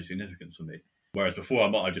of larger significance for me. Whereas before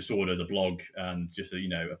I just saw it as a blog and just a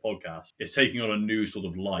podcast. It's taking on a new sort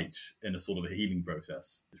of light in a sort of a healing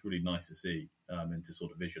process. It's really nice to see and to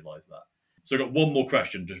sort of visualize that. So I've got one more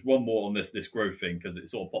question, just one more on this growth thing, because it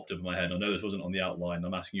sort of popped up in my head. I know this wasn't on the outline.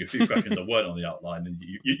 I'm asking you a few questions that weren't on the outline, and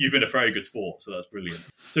you've been a very good sport, so that's brilliant.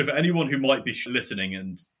 So for anyone who might be listening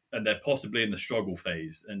and they're possibly in the struggle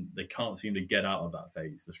phase and they can't seem to get out of that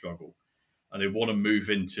phase, the struggle, and they want to move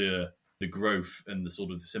into the growth and the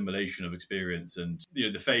sort of assimilation of experience and, you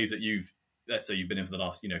know, the phase that let's say you've been in for the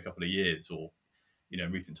last, couple of years or,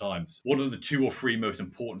 in recent times, what are the 2 or 3 most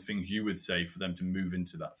important things you would say for them to move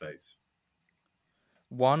into that phase?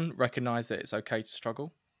 1, recognize that it's okay to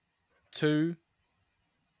struggle. 2,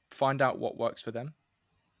 find out what works for them,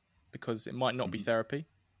 because it might not be therapy.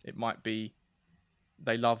 It might be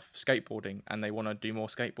they love skateboarding and they want to do more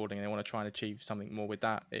skateboarding and they want to try and achieve something more with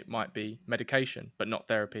that. It might be medication, but not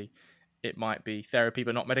therapy. It might be therapy,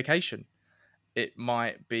 but not medication. It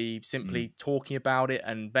might be simply talking about it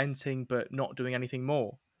and venting, but not doing anything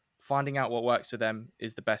more. Finding out what works for them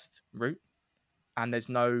is the best route. And there's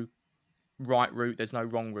no right route. There's no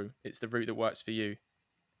wrong route. It's the route that works for you.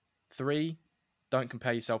 3, don't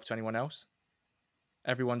compare yourself to anyone else.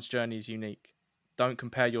 Everyone's journey is unique. Don't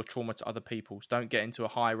compare your trauma to other people's. Don't get into a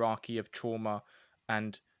hierarchy of trauma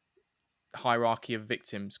and hierarchy of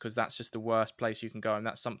victims, because that's just the worst place you can go. And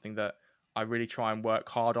that's something that I really try and work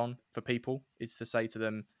hard on for people, is to say to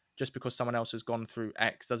them, just because someone else has gone through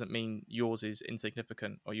X doesn't mean yours is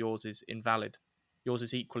insignificant or yours is invalid. Yours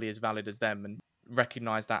is equally as valid as them, and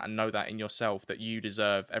recognize that and know that in yourself, that you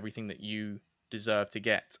deserve everything that you deserve to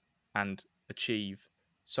get and achieve.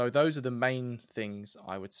 So those are the main things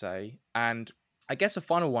I would say. And I guess a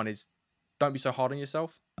final one is, don't be so hard on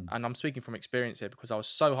yourself. And I'm speaking from experience here, because I was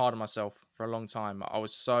so hard on myself for a long time. I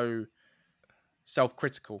was so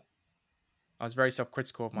self-critical. I was very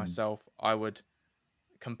self-critical of myself. I would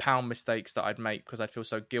compound mistakes that I'd make because I'd feel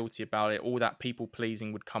so guilty about it. All that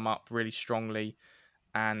people-pleasing would come up really strongly.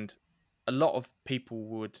 And a lot of people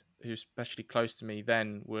would, who especially close to me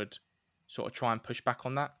then, would sort of try and push back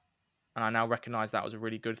on that. And I now recognize that was a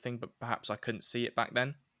really good thing, but perhaps I couldn't see it back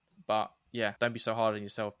then. But yeah, don't be so hard on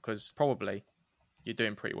yourself, because probably you're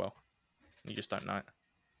doing pretty well. You just don't know it.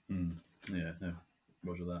 Yeah, no.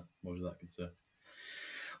 Roger that, good sir.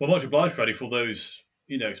 Well, much obliged, Freddie, for those,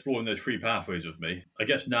 exploring those 3 pathways with me. I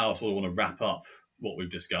guess now I sort of want to wrap up what we've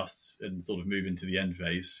discussed and sort of move into the end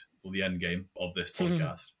phase, or the end game of this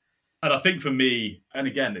podcast. And I think for me, and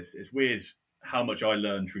again, it's weird how much I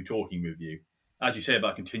learned through talking with you. As you say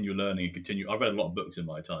about continual learning and I've read a lot of books in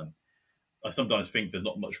my time. I sometimes think there's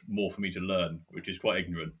not much more for me to learn, which is quite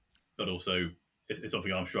ignorant, but also it's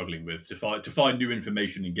something I'm struggling with, to find new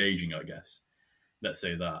information engaging, I guess. Let's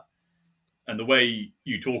say that. And the way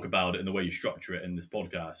you talk about it and the way you structure it in this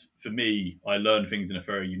podcast, for me, I learn things in a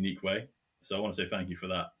very unique way. So I want to say thank you for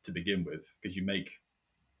that to begin with, because you make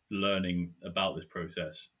learning about this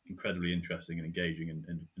process incredibly interesting and engaging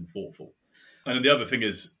and thoughtful. And then the other thing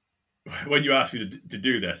is, when you asked me to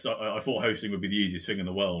do this, I thought hosting would be the easiest thing in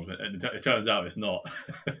the world, and it turns out it's not.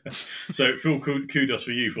 So full kudos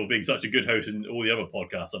for you for being such a good host in all the other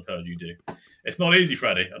podcasts I've heard you do. It's not easy,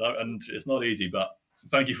 Freddie, and it's not easy, but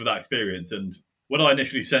thank you for that experience. And when I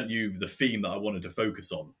initially sent you the theme that I wanted to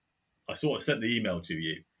focus on, I sort of sent the email to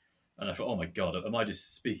you, and I thought, oh my God, am I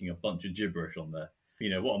just speaking a bunch of gibberish on there?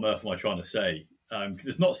 What on earth am I trying to say? Because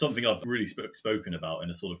it's not something I've really spoken about in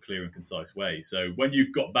a sort of clear and concise way. So when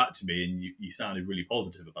you got back to me and you sounded really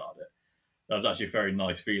positive about it, that was actually a very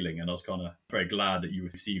nice feeling, and I was kind of very glad that you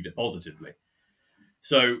received it positively.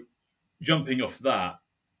 So jumping off that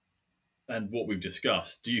and what we've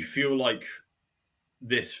discussed, do you feel like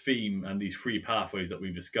this theme and these 3 pathways that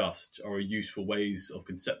we've discussed are useful ways of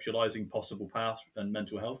conceptualizing possible paths and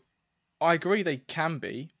mental health? I agree they can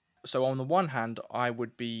be. So on the one hand, I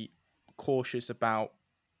would be cautious about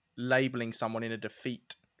labeling someone in a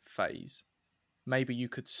defeat phase. Maybe you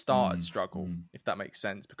could start at struggle, if that makes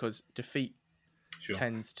sense, because defeat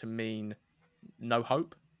tends to mean no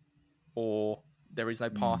hope, or there is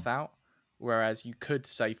no path out. Whereas you could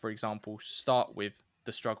say, for example, start with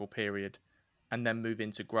the struggle period and then move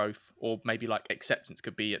into growth, or maybe like acceptance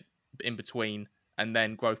could be in between and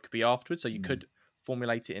then growth could be afterwards. So you could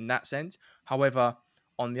formulate it in that sense. However,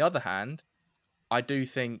 on the other hand, I do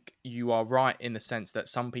think you are right in the sense that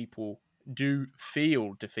some people do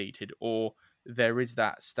feel defeated, or there is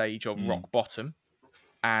that stage of rock bottom,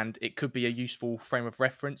 and it could be a useful frame of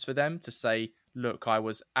reference for them to say, look, I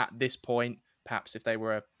was at this point. Perhaps if they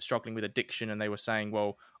were struggling with addiction and they were saying,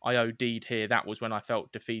 well, I OD'd here, that was when I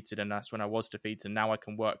felt defeated, and that's when I was defeated, and now I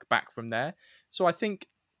can work back from there. So I think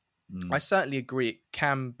I certainly agree it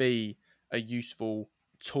can be a useful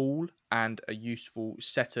tool and a useful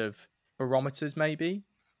set of barometers maybe,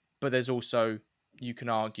 but there's also, you can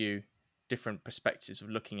argue, different perspectives of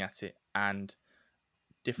looking at it and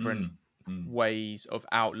different ways of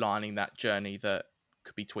outlining that journey that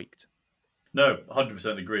could be tweaked. No,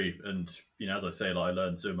 100% agree. And, as I say, I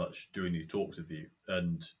learned so much doing these talks with you.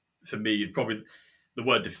 And for me, probably the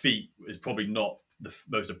word defeat is probably not the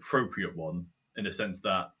most appropriate one, in the sense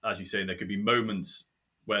that, as you say, there could be moments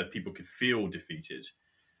where people could feel defeated,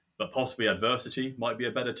 but possibly adversity might be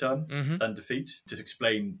a better term than defeat, to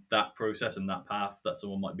explain that process and that path that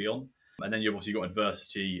someone might be on. And then you've obviously got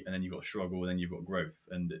adversity, and then you've got struggle, and then you've got growth.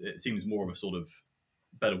 And it seems more of a sort of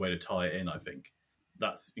better way to tie it in, I think.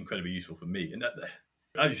 That's incredibly useful for me. And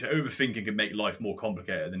As you say, overthinking can make life more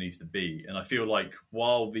complicated than it needs to be. And I feel like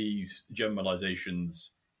while these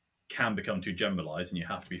generalizations can become too generalized and you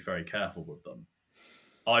have to be very careful with them,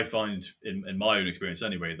 I find in my own experience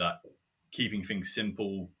anyway, that keeping things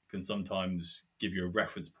simple can sometimes give you a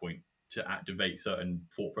reference point to activate certain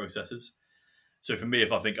thought processes. So for me,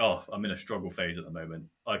 if I think, oh, I'm in a struggle phase at the moment,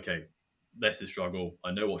 okay, this is struggle.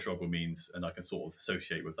 I know what struggle means, and I can sort of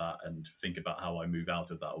associate with that and think about how I move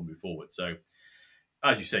out of that or move forward. So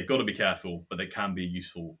as you say, got to be careful, but they can be a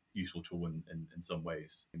useful tool in some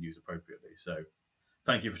ways and used appropriately. So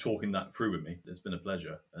thank you for talking that through with me. It's been a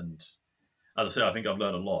pleasure. And as I say, I think I've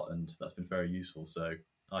learned a lot, and that's been very useful. So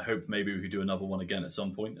I hope maybe we could do another one again at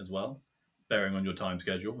some point as well, bearing on your time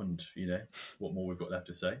schedule and, what more we've got left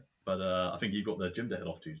to say. But I think you've got the gym to head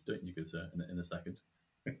off to, don't you, good sir, in a second?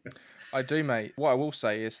 I do, mate. What I will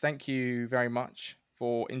say is thank you very much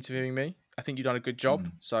for interviewing me. I think you've done a good job,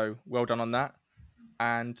 so well done on that.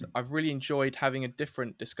 And I've really enjoyed having a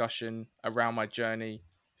different discussion around my journey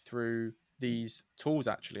through these tools,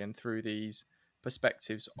 actually, and through these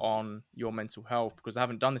perspectives on your mental health, because I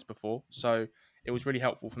haven't done this before. So it was really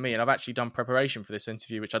helpful for me. And I've actually done preparation for this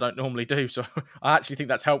interview, which I don't normally do. So I actually think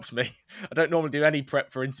that's helped me. I don't normally do any prep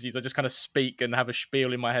for interviews. I just kind of speak and have a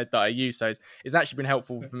spiel in my head that I use. So it's actually been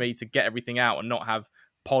helpful for me to get everything out and not have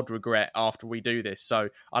pod regret after we do this. So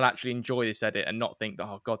I'll actually enjoy this edit and not think that,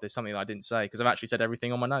 oh God, there's something that I didn't say, because I've actually said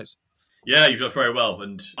everything on my notes. Yeah, you've done very well.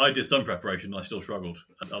 And I did some preparation and I still struggled.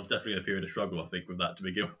 I was definitely in a period of struggle, I think, with that to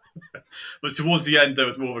begin with. But towards the end, there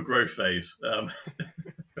was more of a growth phase.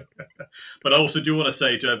 But I also do want to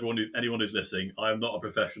say to anyone who's listening, I am not a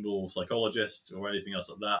professional psychologist or anything else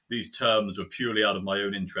like that. These terms were purely out of my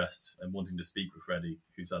own interest and wanting to speak with Freddie,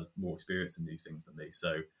 who's had more experience in these things than me.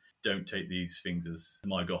 So don't take these things as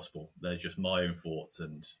my gospel. They're just my own thoughts,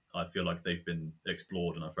 and I feel like they've been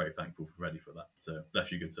explored, and I'm very thankful for Freddie for that. So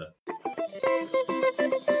bless you, good sir.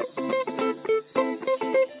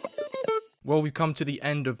 Well, we've come to the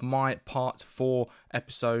end of my part 4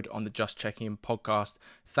 episode on the Just Checking In podcast.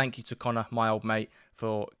 Thank you to Connor, my old mate,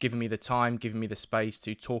 for giving me the time, giving me the space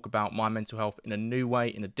to talk about my mental health in a new way,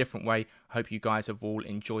 in a different way. I hope you guys have all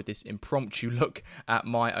enjoyed this impromptu look at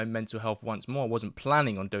my own mental health once more. I wasn't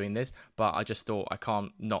planning on doing this, but I just thought I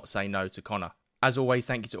can't not say no to Connor. As always,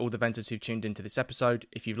 thank you to all the venters who've tuned into this episode.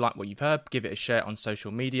 If you've liked what you've heard, give it a share on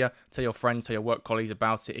social media. Tell your friends, tell your work colleagues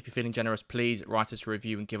about it. If you're feeling generous, please write us a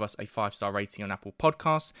review and give us a 5-star rating on Apple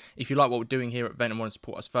Podcasts. If you like what we're doing here at Vent and want to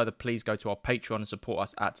support us further, please go to our Patreon and support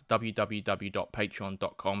us at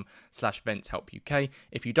www.patreon.com/ventshelpuk.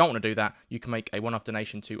 If you don't want to do that, you can make a one-off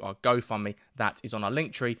donation to our GoFundMe. That is on our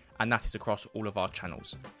Linktree, and that is across all of our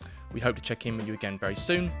channels. We hope to check in with you again very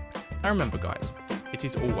soon. And remember, guys, it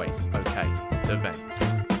is always okay to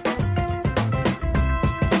vent.